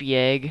dippy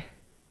egg.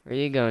 Where are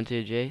you going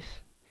to, Jace?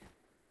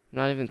 I'm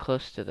not even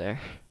close to there.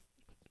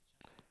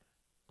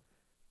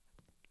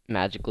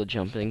 Magical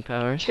jumping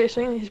powers.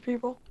 Chasing these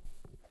people.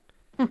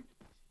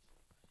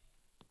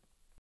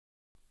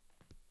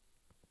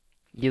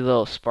 You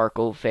little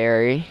sparkle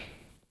fairy.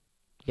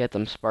 Get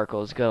them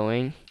sparkles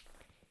going.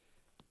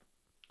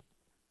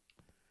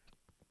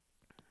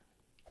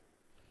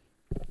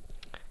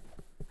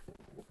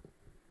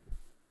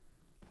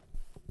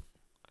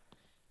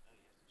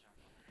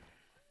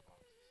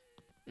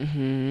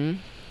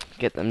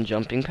 Get them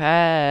jumping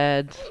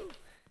pads.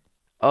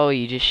 Oh,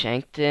 you just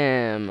shanked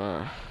him.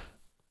 Right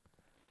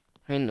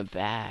in the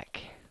back.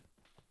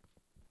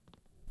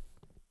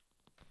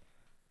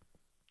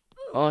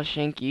 Oh,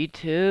 shank you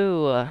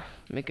too.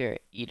 Make her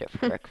eat it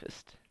for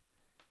breakfast.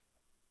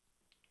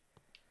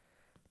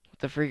 What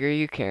the freak are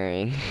you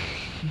carrying?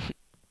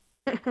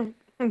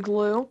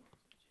 Glue.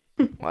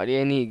 Why do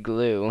I need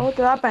glue? Oh, look at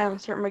that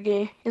bouncer,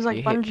 McGee. He's like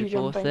You hit bungee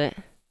people with jumping. it?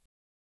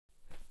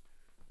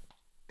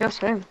 Yes,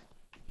 him.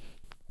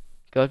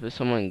 Go up to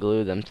someone and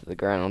glue them to the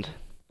ground.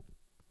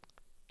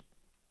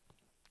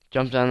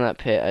 Jump down that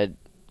pit.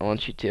 I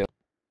want you to.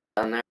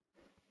 Down there.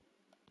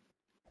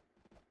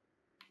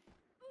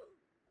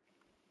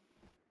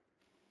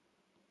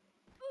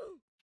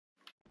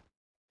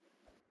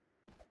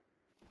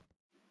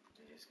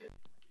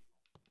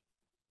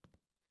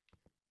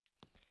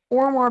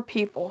 Four more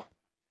people.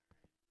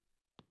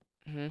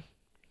 Yeah,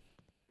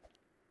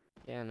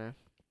 no.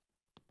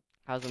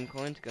 How's them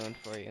coins going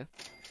for you?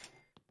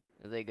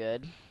 Are they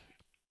good?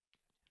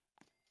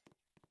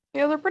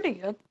 Yeah, they're pretty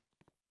good.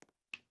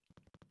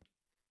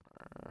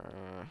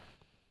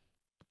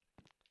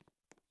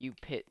 You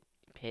pit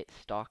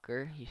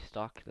stalker. You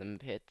stalk them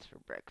pits for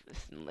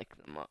breakfast and lick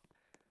them up.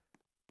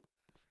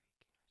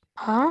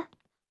 Huh?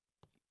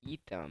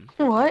 Eat them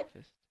for What?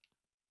 breakfast.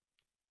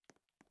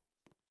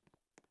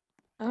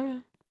 Okay.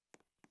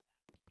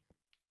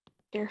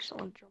 Here's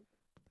someone jumping.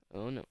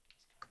 Oh no.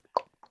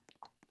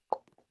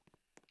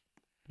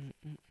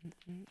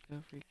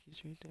 Oh freak,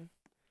 he's right there.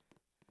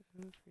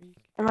 Oh freak.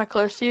 Am I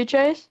close to you,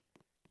 Chase?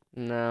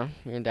 No,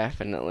 you're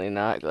definitely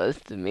not close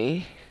to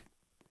me.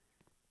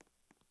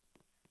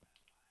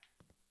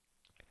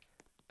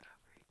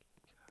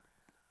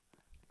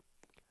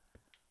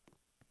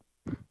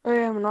 Oh,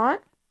 yeah, I'm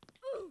not?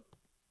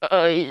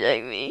 Oh, he's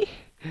like me.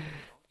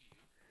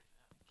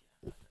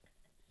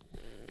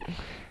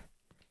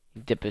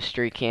 Dip a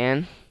streak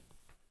can.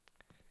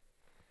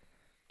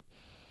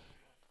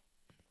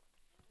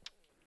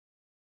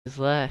 Is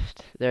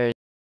left. There's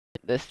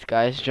this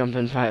guy's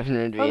jumping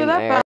 500 feet Look in at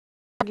the air. that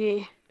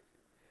McGee.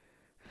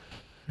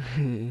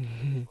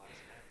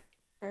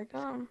 Here I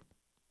come.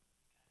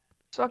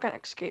 It's not gonna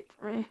escape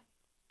from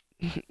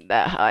me.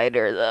 That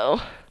hider though.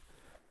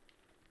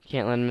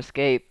 Can't let him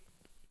escape.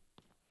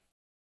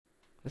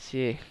 Let's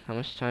see, how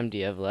much time do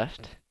you have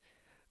left?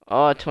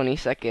 Oh, 20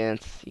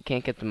 seconds. You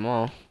can't get them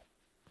all.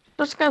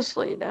 Just gonna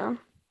slow you down.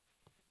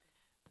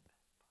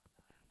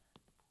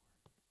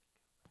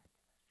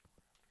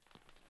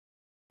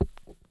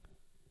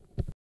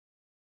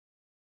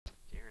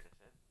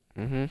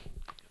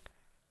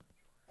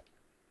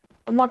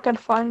 I'm not gonna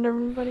find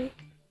everybody.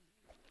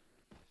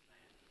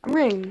 I'm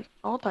getting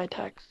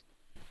multi-text.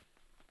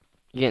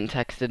 You getting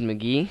texted,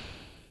 McGee?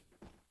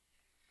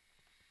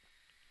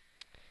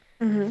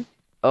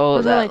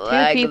 Oh, There's only that two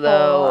lag people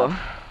though.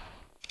 left.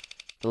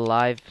 The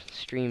live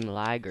stream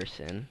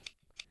lagerson.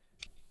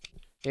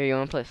 Here, you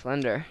wanna play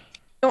Slender?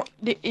 Oh,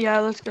 yeah,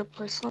 let's go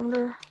play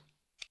Slender.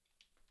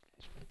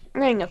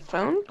 I'm getting a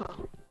phone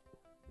call.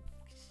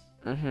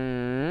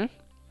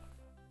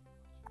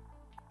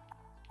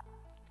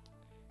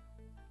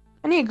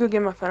 I need to go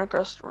get my phone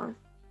across the room.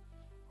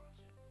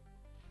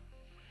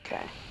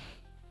 Okay.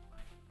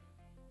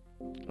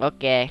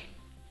 Okay.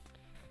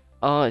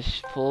 Oh, it's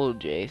full,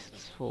 Jace.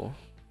 It's full.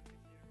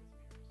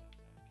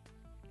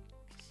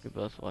 We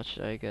both watched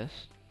it, I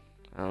guess.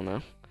 I don't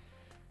know.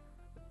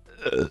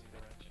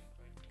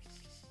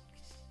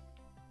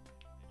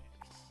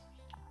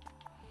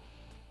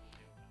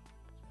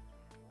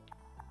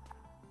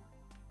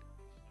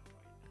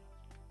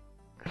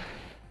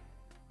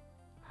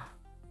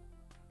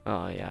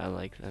 Oh yeah, I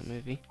like that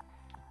movie.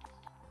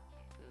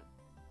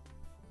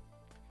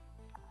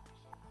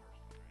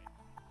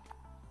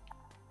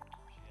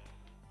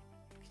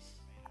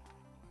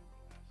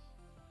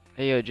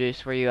 Hey yo,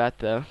 Jace, where you at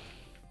though?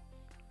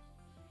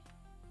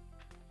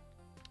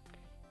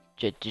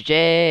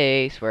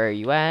 Jace, where are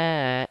you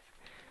at?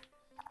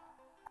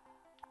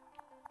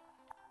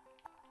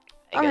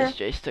 I guess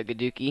Jace took a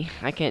dookie.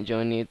 I can't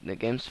join you. The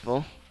game's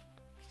full.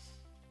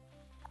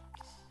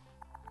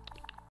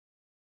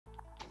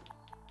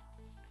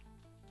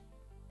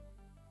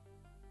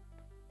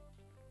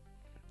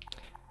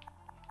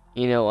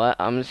 You know what?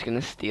 I'm just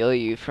gonna steal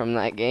you from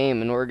that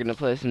game and we're gonna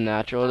play some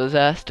natural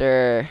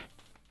disaster.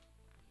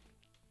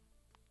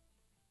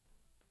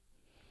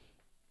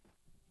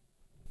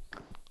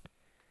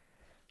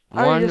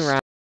 One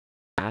round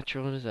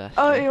natural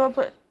disaster. Oh, you wanna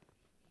play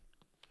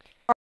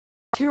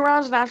 2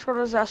 rounds of natural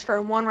disaster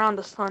and 1 round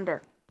of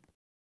Slender.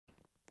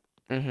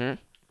 I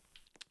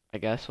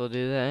guess we'll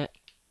do that.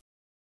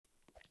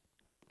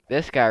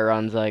 This guy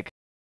runs like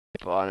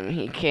on him.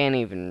 He can't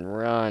even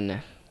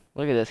run.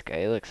 Look at this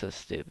guy. He looks so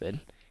stupid.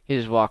 He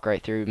just walked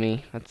right through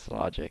me. That's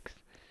logic.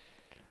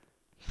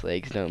 His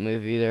legs don't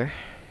move either.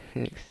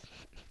 He looks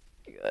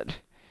good.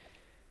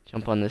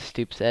 Jump on this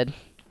stoop's head.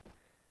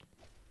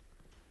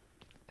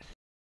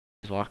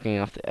 He's walking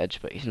off the edge,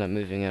 but he's not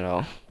moving at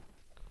all.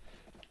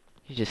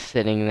 He's just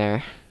sitting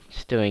there,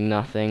 just doing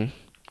nothing.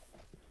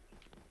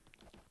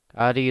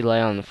 How do you lay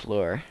on the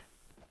floor?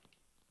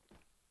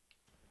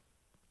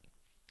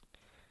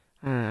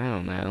 I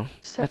don't know.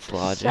 That's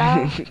logic.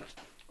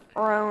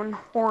 Saffron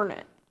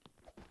Hornet.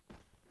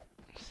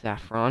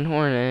 Saffron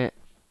Hornet.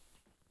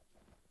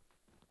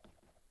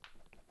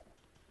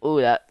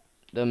 Ooh,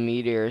 the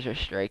meteors are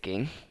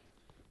striking.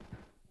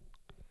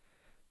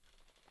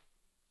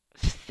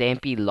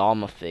 Stampy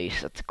Llama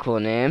Face. That's a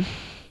cool name.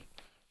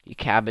 You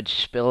Cabbage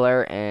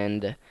Spiller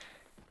and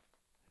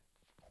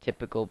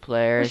typical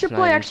players. We should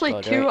play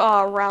actually 2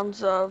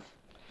 rounds of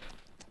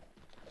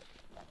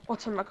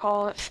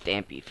whatchamacallit?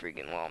 Stampy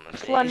freaking Llama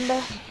Face.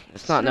 Slender.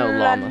 It's not no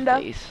llama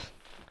face.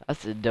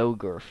 That's a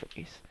Doger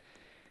face.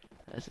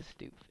 That's a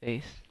stupid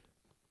face.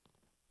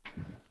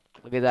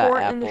 Look at that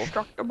apple.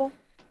 Indestructible.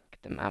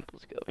 Get them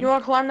apples going. You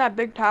wanna climb that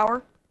big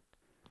tower?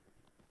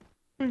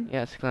 Yeah,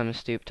 let's climb a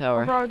stoop We're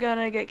tower. probably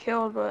gonna get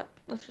killed, but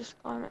let's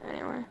just climb it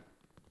anyway.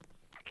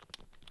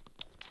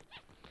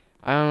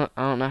 I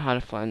don't know how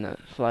to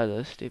fly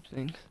those stoop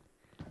things.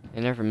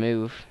 They never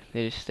move.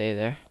 They just stay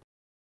there.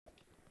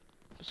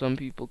 Some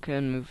people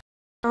can move.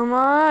 Oh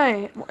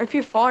my! If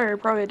you fall, you're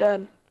probably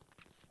dead.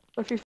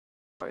 If you fall,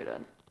 you're probably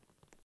dead.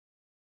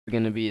 We're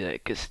gonna be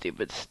like a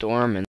stupid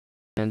storm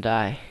and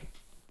die.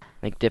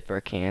 Like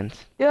Dipper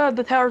cans. Yeah,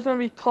 the tower's gonna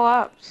be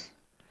collapsed.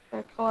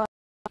 Collapse.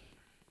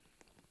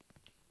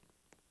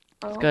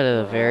 Let's go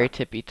to the very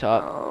tippy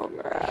top.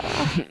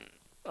 Oh,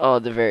 Oh,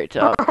 the very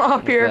top.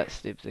 up here. That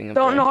stupid thing up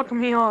Don't there. knock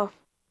me off.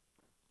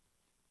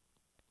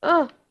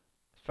 Ugh.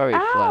 It's probably a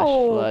flash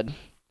Ow. flood.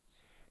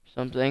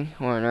 Something.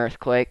 Or an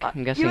earthquake.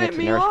 I'm guessing hit it's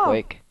an me off.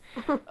 earthquake.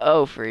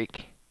 Oh,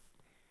 freak.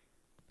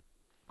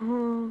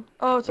 Oh,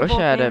 it's a Wish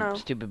I had volcano. a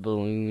stupid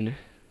balloon.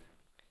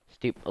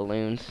 Stupid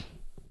balloons.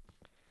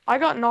 I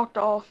got knocked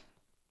off.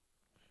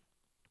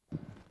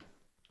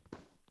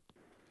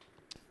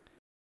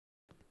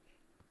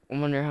 I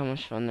wonder how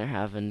much fun they're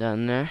having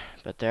down there.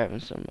 But they're having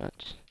so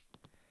much.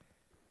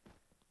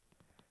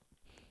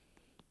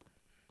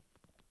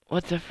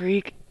 What the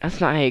freak?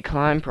 That's not how you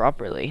climb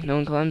properly. No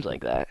one climbs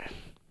like that.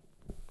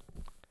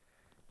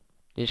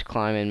 You just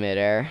climb in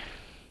midair.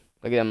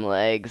 Look at them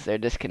legs. They're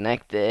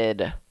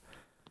disconnected.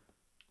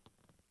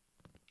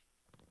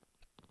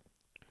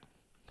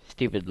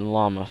 Stupid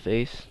llama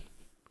face.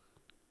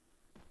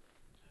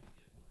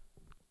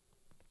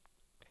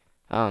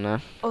 I don't know.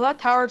 Oh, that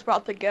tower's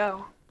about to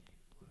go.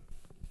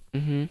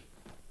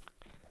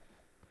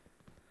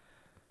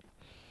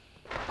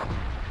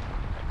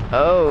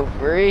 Oh,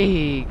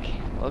 freak!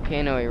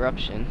 Volcano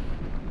eruption.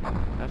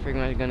 How freak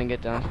am I gonna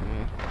get down from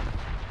here?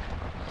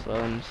 Slow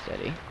and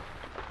steady.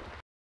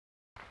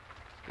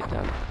 Get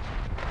down.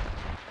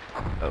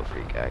 Oh,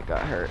 freak! I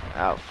got hurt.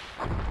 Ow!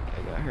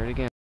 I got hurt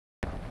again.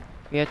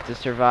 We have to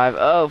survive.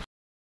 Oh,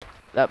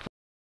 that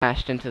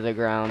smashed into the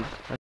ground.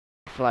 Let's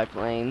fly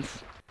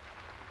planes.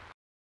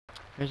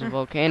 There's a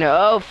volcano.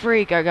 Oh,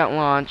 freak! I got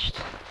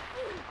launched.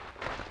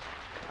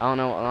 I don't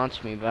know what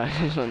launched me, but I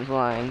just went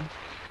flying.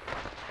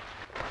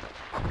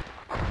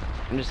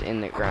 I'm just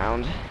in the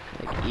ground,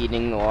 like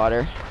eating the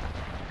water.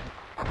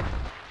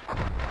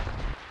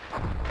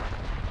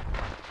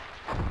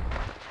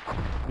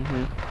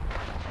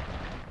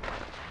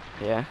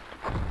 Yeah.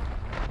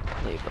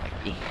 Hey,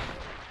 Blackie.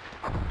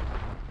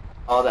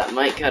 Oh, that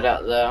might cut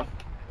out though.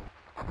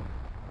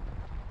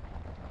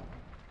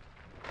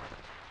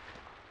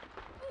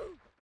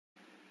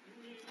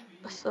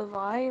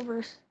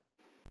 Survivors.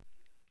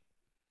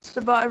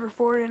 Survivor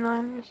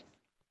 49ers.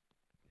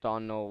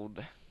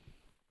 Donald.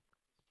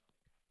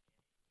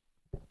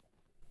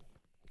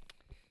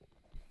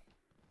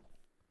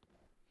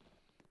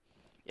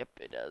 Yep,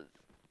 it does.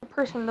 The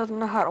person doesn't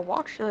know how to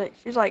walk.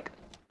 She's like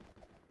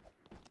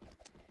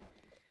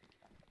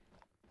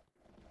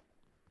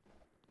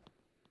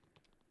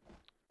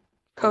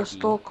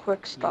Coastal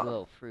quick You stop.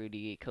 little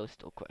fruity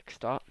coastal quick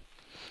stop.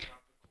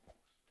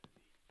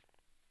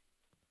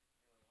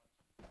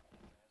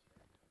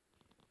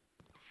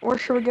 Where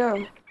should we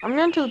go? I'm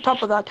going to the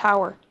top of that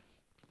tower.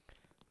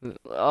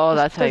 Oh,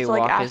 that's how It's you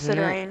like walk, acid isn't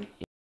it? rain.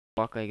 You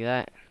walk like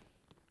that.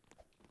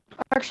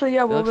 Actually,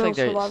 yeah, It we'll looks be able like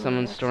to there's survive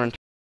someone it. storing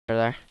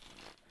there.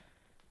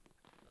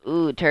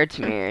 Ooh, turd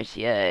smears,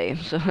 yay, I'm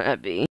so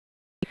happy.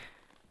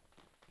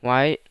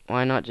 Why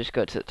not just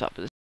go to the top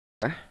of the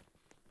tower?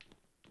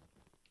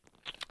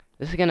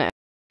 This is gonna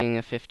end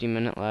a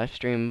 50-minute live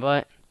stream,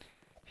 but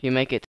if you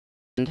make it to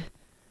the end,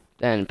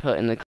 then put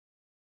in the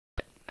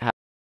how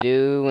you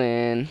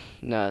doing.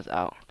 No, it's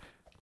out.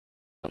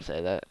 Don't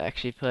say that.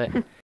 Actually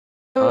put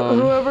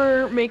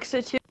Whoever makes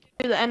it to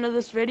the end of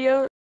this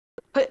video,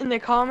 put in the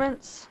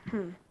comments.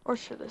 What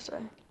should I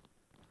say?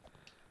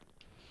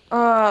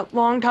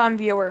 Long time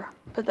viewer.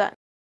 Put that.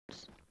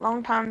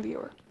 Long time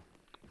viewer.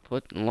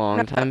 put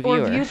long time Or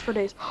viewer. views for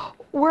days.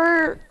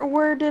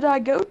 Where did I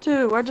go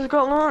to? I just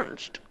got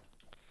launched.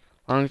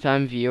 Long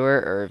time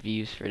viewer or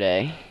views for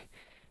day?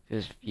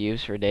 Just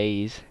views for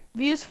days.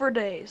 Views for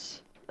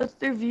days. Let's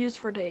do views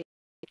for days.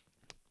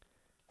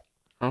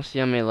 I'll see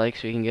how many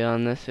likes we can get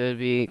on this. It would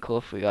be cool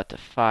if we got to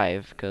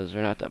 5, because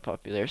we're not that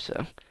popular,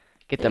 so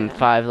get them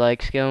 5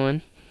 likes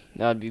going.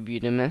 That would be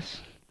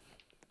beautimous.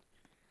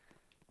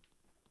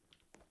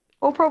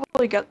 We'll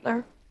probably get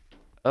there.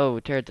 Oh,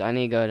 turds, I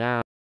need to go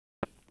down.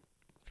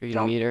 Freaking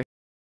Jump. meter.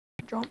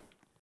 Jump.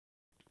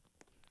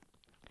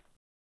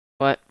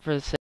 But for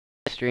the sake of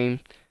the stream,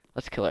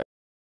 let's kill her.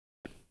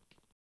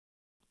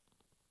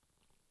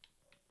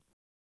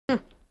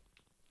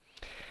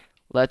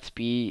 Let's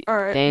be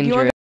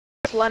dangerous.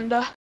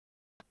 Slender.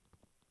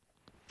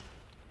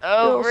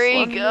 Oh, Little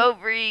Reek! Slender. Oh,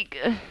 Reek!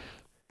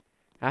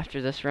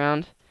 After this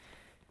round,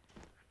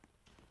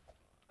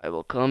 I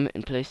will come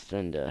and play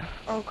Slender.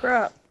 Oh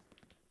crap.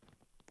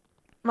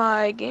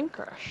 My game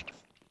crashed.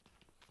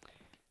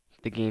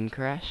 The game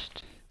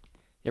crashed.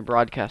 Your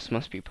broadcast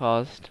must be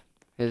paused.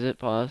 Is it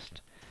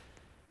paused?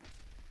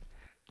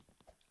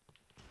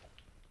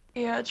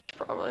 Yeah, it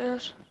probably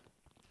is.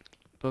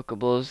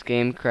 Bookables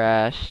game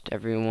crashed,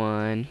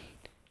 everyone.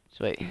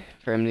 So wait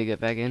for him to get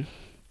back in.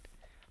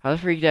 How the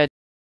freak did I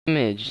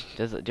damage?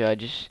 Do I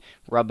just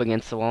rub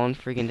against the wall and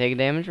freaking take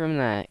damage from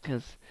that?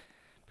 Because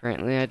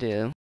apparently I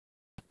do.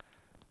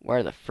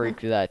 Where the freak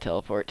did I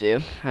teleport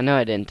to? I know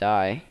I didn't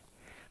die,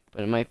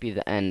 but it might be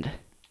the end.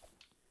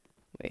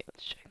 Wait,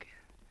 let's check.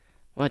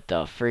 What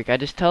the freak? I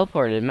just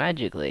teleported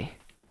magically.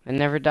 I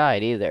never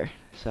died either,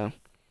 so.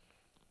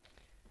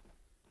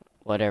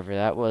 Whatever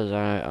that was,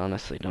 I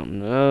honestly don't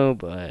know,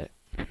 but.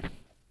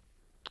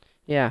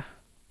 Yeah.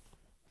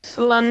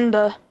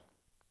 Slender.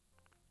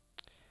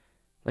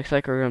 Looks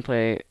like we're gonna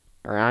play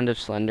a round of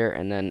Slender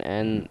and then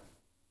end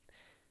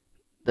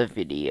the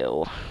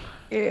video.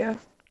 Yeah.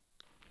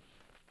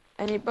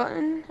 Any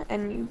button?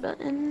 Any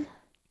button?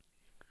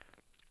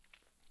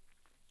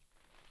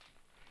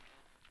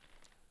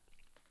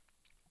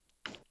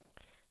 I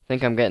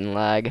think I'm getting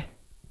lag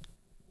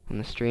on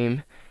the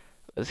stream.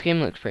 This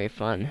game looks pretty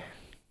fun.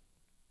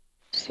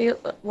 See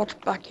what's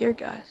back here,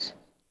 guys.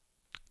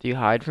 Do you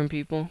hide from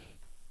people?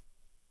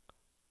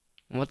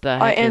 What the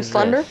heck and is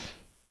Slender? this?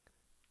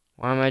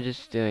 Why am I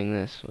just doing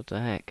this? What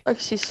the heck? I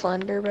see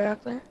Slender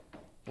back there.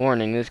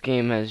 Warning, this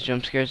game has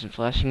jump scares and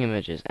flashing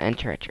images and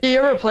treachery. Did you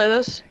ever play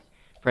this?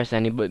 Press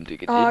any button to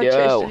continue.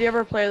 Chase, did you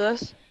ever play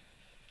this?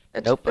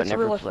 Nope, I it's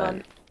never really played fun.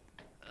 it.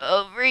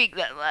 Oh, freak,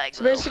 that lag.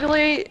 So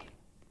basically,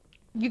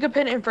 you can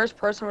pin it in first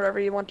person, whatever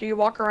you want to. You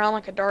walk around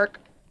like a dark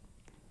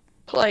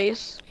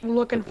place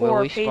looking Will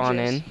for we pages spawn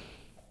in?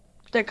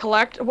 to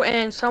collect,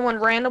 and someone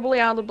randomly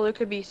out of the blue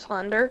could be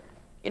Slender.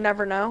 You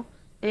never know.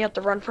 And you have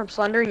to run from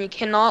Slender, and you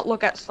cannot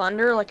look at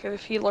Slender. Like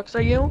if he looks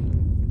at you,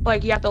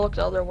 like you have to look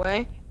the other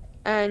way,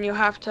 and you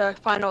have to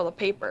find all the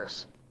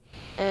papers.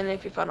 And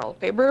if you find all the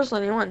papers,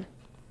 then you win.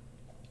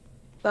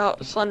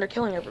 Without Slender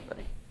killing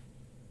everybody.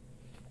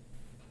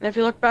 And if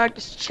you look back,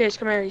 just Chase,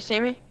 come here. You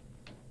see me?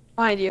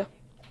 Behind you.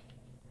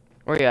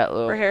 Where you at,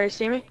 little? Right here. You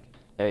see me?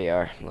 There you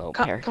are, little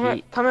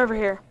parakeet. Come over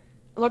here.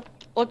 Look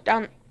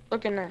down.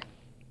 Look in there.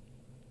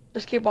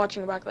 Just keep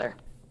watching back there.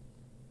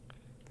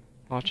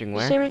 Watching You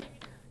where? see me?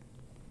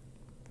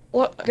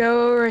 Look,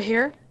 go over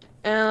here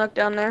and look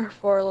down there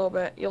for a little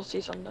bit. You'll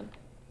see something.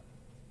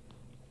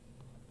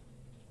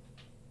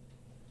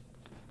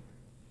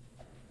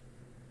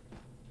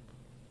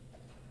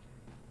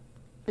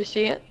 You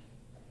see it?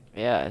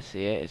 Yeah, I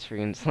see it. It's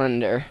freaking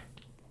Slender.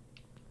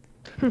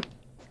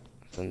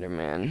 Slender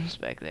Man is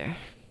back there.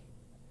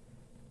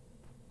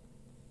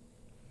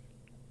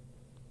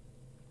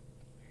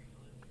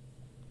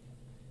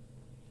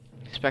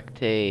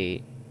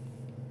 Spectate.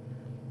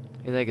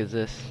 Who the heck is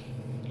this?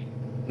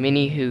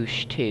 Mini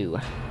Hoosh 2.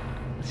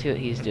 Let's see what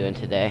he's doing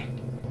today.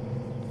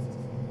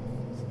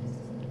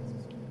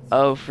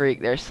 Oh,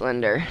 freak, there's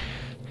Slender.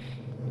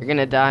 You're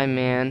gonna die,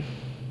 man.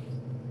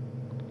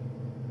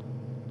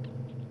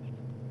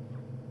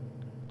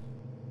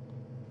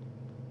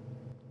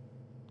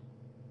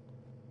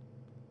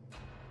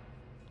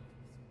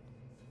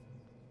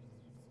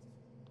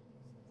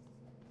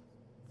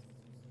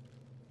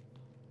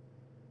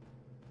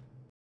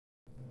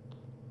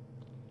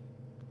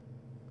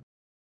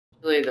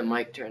 Hopefully the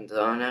mic turns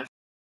on after.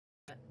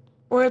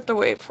 We have to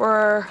wait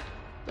for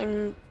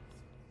the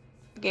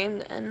game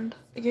to end.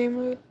 The game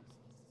mode.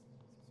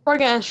 We're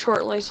gonna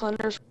shortly,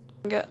 Slender's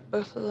gonna get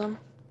both of them.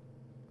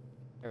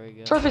 There we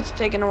go. Sorry if it's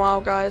taking a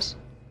while, guys.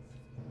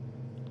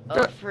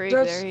 Oh, freak,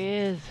 there he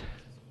is.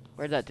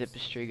 Where'd that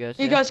Dipistry go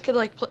to? You guys could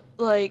like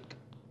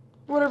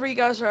whatever you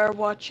guys are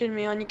watching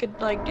me on, you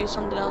could like do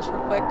something else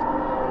real quick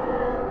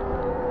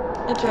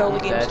until the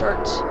game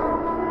starts.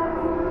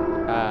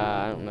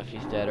 I don't know if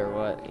he's dead or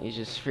what. He's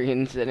just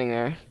freaking sitting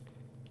there.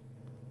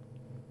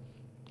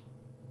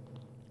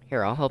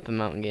 Here, I'll help him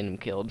out and get him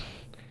killed.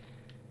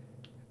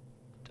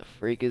 The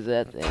freak is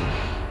that thing?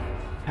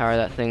 Power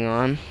that thing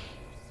on.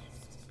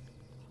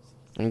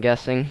 I'm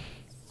guessing.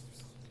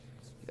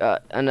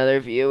 Got another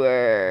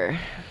viewer.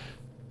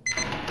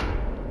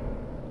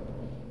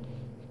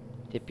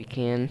 Dippy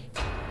can.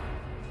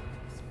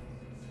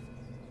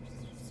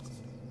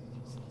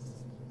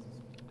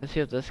 Let's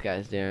see what this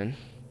guy's doing.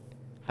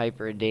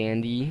 Hyper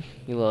dandy.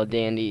 You little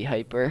dandy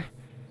hyper.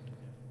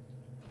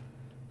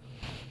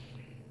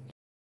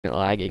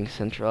 Lagging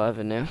Central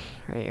Avenue.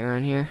 Right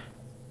around here.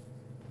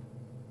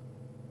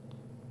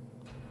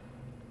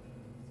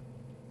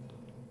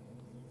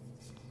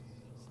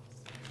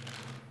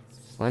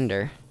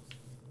 Slender.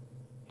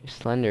 Here's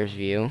Slender's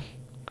view.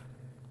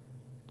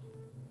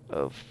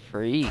 Oh,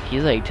 freak.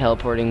 He's like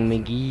teleporting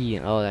McGee.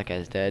 Oh, that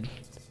guy's dead.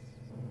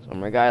 There's one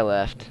more guy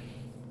left.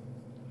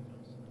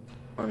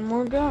 One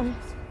more gun.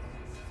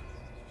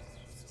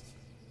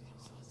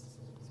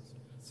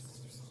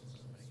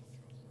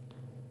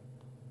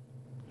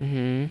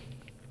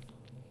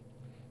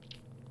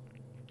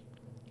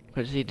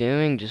 What is he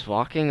doing? Just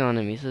walking on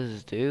him. He's so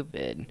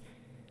stupid.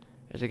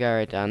 There's a guy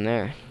right down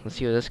there. Let's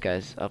see what this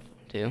guy's up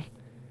to.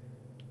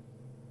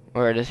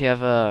 Or does he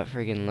have a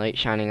freaking light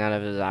shining out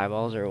of his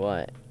eyeballs or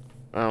what?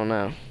 I don't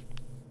know.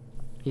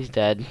 He's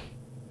dead.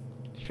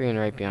 He's freaking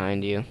right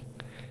behind you.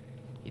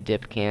 You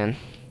dip can.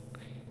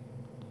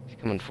 He's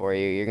coming for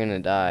you. You're gonna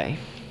die.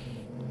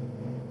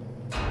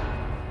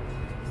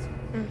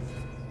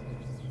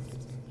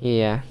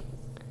 Yeah.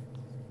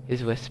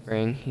 He's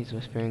whispering. He's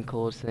whispering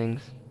cool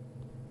things.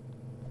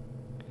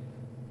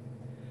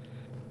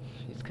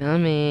 He's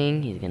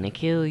coming. He's gonna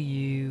kill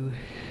you.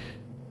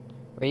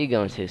 Where are you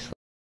going to, Slender?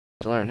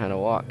 To learn how to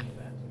walk.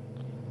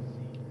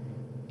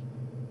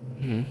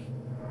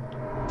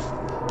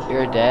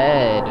 You're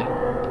dead.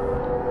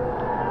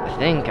 I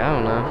think. I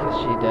don't know. Is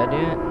she dead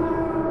yet?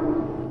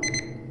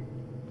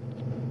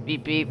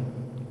 Beep beep.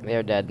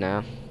 They're dead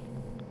now.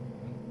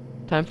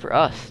 Time for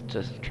us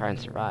to try and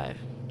survive.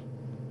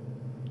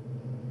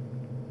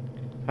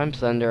 If I'm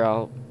Slender,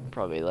 I'll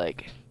probably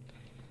like,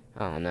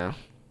 I don't know.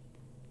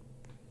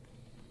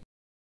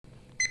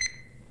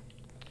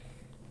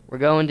 We're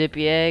going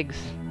Dippy Eggs.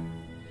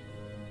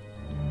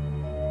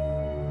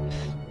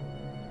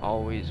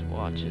 Always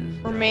watches.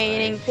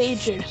 Remaining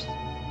pages.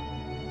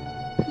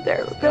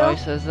 There we He go.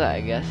 always says that,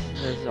 I guess.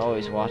 He's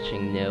always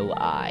watching, no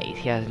eyes.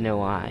 He has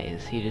no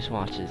eyes. He just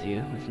watches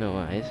you with no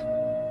eyes.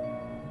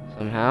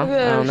 Somehow. Look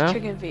at I don't those know.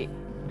 chicken feet.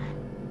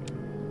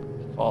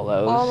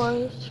 Follows.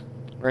 Follows.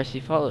 Where does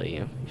he follow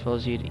you? He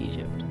follows you to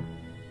Egypt.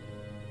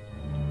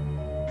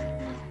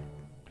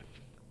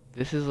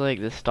 This is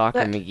like the Stalker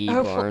McGee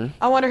barn.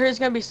 I wonder who's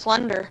gonna be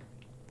Slender.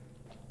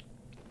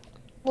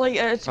 Like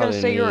it's Probably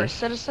gonna say you're me. a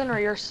citizen or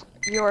you're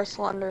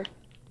Slender.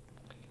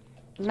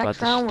 about Next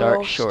to round start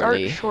will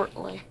shortly. start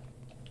shortly.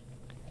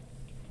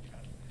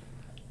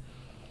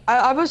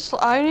 I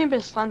didn't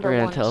even Slender We're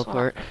gonna once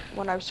teleport.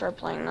 when I started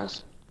playing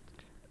this.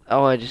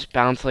 Oh, I just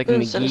bounced like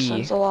Doing McGee.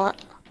 citizens a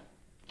lot.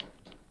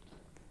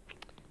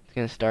 It's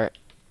gonna start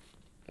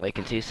like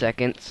in 2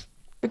 seconds.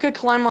 We could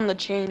climb on the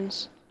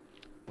chains.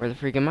 Where the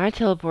freak am I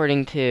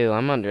teleporting to?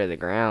 I'm under the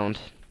ground.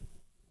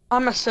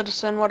 I'm a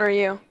citizen. What are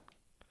you?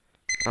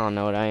 I don't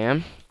know what I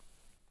am.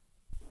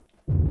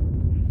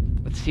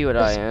 Let's see what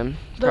I am.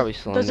 Probably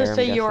Slender. Does it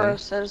say I'm you're a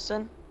guessing.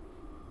 citizen?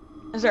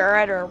 Is it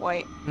red or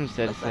white? I'm a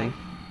citizen.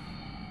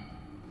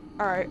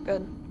 Alright,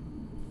 good.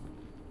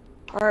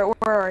 Alright,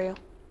 where are you?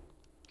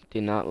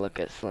 Do not look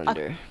at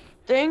Slender.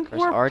 Think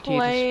Press we're RT to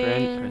playing...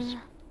 sprint. Press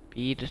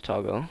B to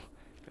toggle.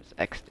 Press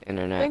X to I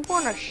internet. think we're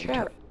on a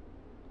ship.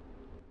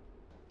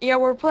 Yeah,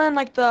 we're playing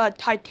like the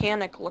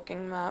Titanic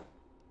looking map.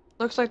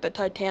 Looks like the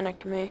Titanic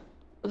to me.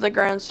 With the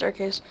grand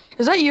staircase.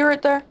 Is that you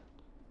right there?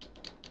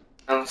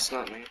 No, it's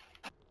not me.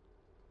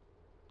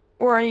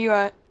 Where are you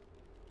at?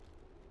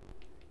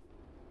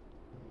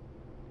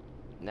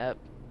 Nope.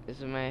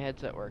 Isn't my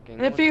headset working?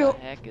 And if What you- the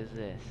heck is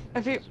this?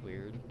 if you- This is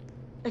weird.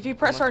 If you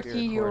press must RT, be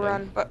you recording.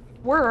 run. But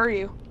where are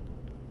you?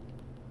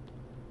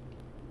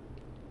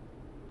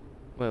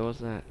 Wait, what's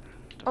that?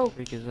 What Oh. the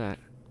freak is that?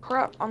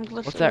 Crap, I'm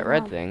glitching. What's that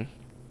red around. thing?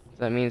 Does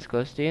that mean it's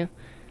close to you?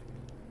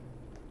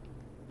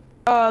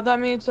 That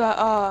means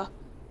that,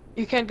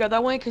 you can't go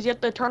that way because you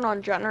have to turn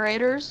on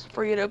generators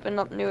for you to open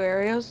up new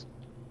areas.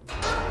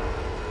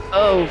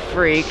 Oh,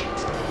 freak.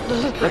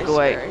 This is pretty Look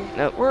away. scary.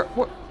 Nope.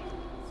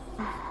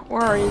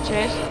 Where are you,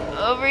 Chase?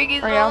 Oh, freak,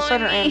 he's Are you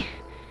outside or following in? me.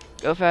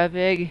 Go, fat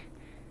pig.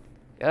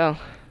 Go.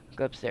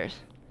 Go upstairs.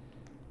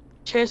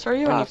 Chase, are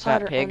you On you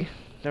outside fat or pig. in?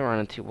 Don't run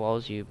into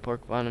walls, you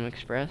pork bottom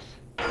express.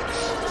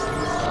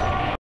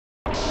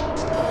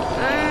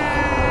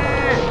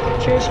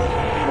 Chase,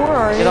 where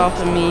are you? Get off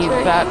of me, you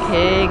Chase. fat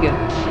pig!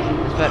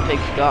 This fat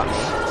pig's got me.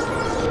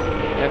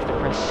 You have to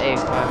press A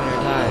 500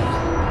 times.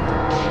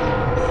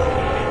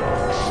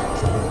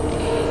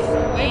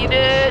 Eat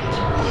it!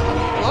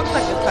 It looks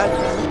like it's had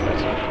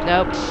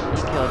Nope,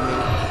 he killed me.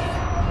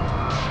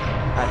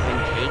 I've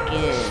been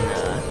taken.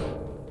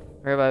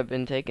 Where have I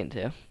been taken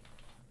to?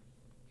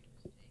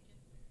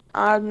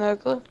 I have no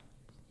clue.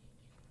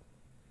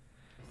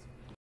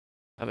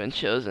 I've been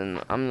chosen.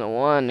 I'm the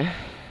one.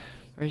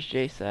 Where's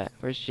Jace at?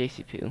 Where's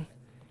JC Poo?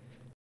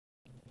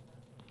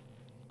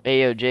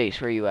 Hey yo,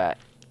 Jace, where you at?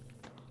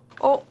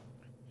 Oh,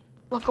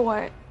 look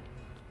away.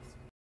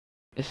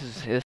 This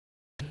is his.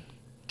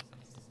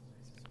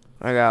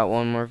 I got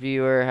one more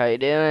viewer. How you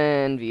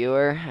doing,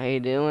 viewer? How you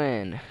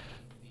doing?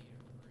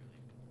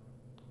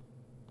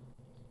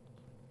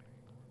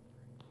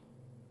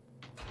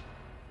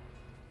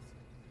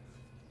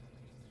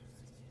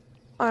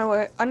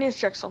 Anyway, I need to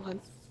check something.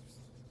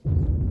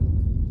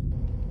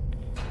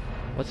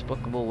 What's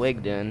Bookable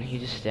Wig doing? He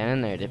just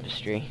standing there,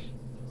 Dipistry.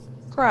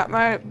 Crap,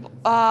 my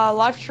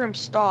live stream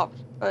stopped,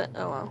 but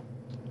oh well.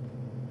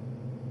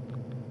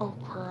 Oh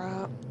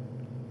crap.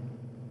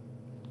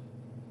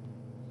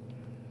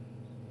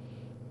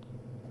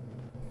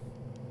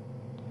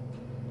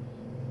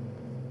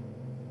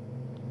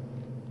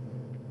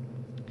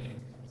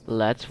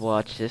 Let's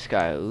watch this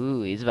guy.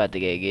 Ooh, he's about to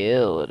get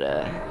killed.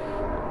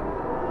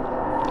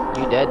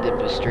 You dead,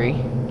 Dipistry.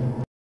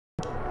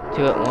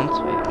 Two at once,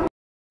 wait.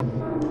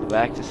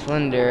 Back to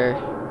Slender.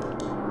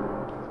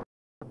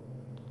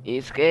 He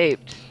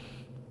escaped.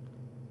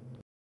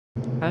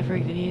 How the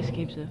frick did he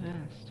escape so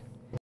fast?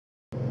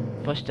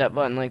 Pushed that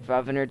button like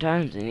 500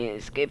 times and he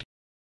escaped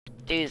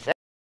 2 seconds.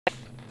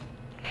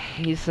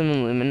 He's some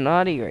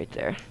Illuminati right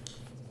there.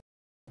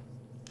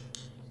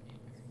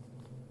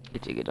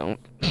 You don't.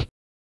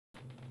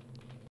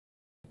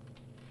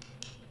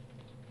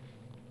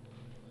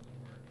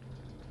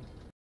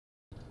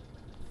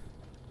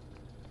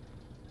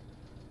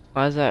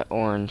 Why is that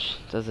orange?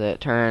 Does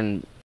it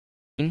turn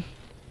green?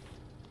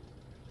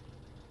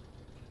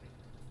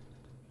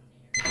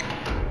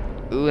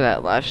 Ooh,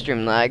 that live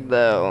stream lag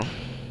though.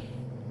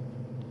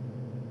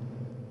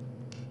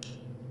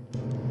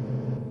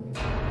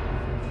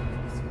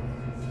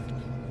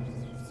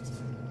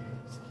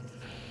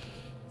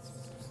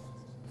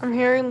 I'm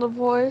hearing the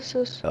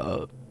voices.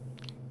 Oh.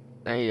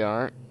 No, you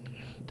aren't.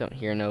 Don't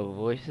hear no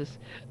voices.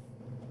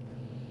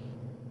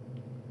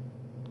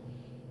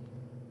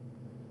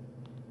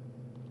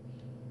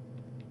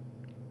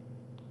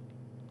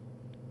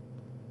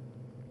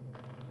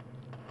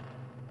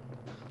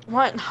 I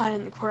might hide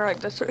in the corner like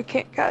this so he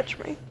can't catch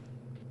me.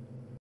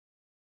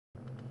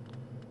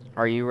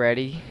 Are you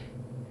ready?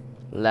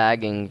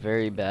 Lagging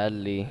very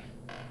badly.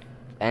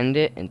 End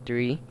it in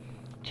 3,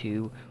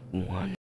 2, 1.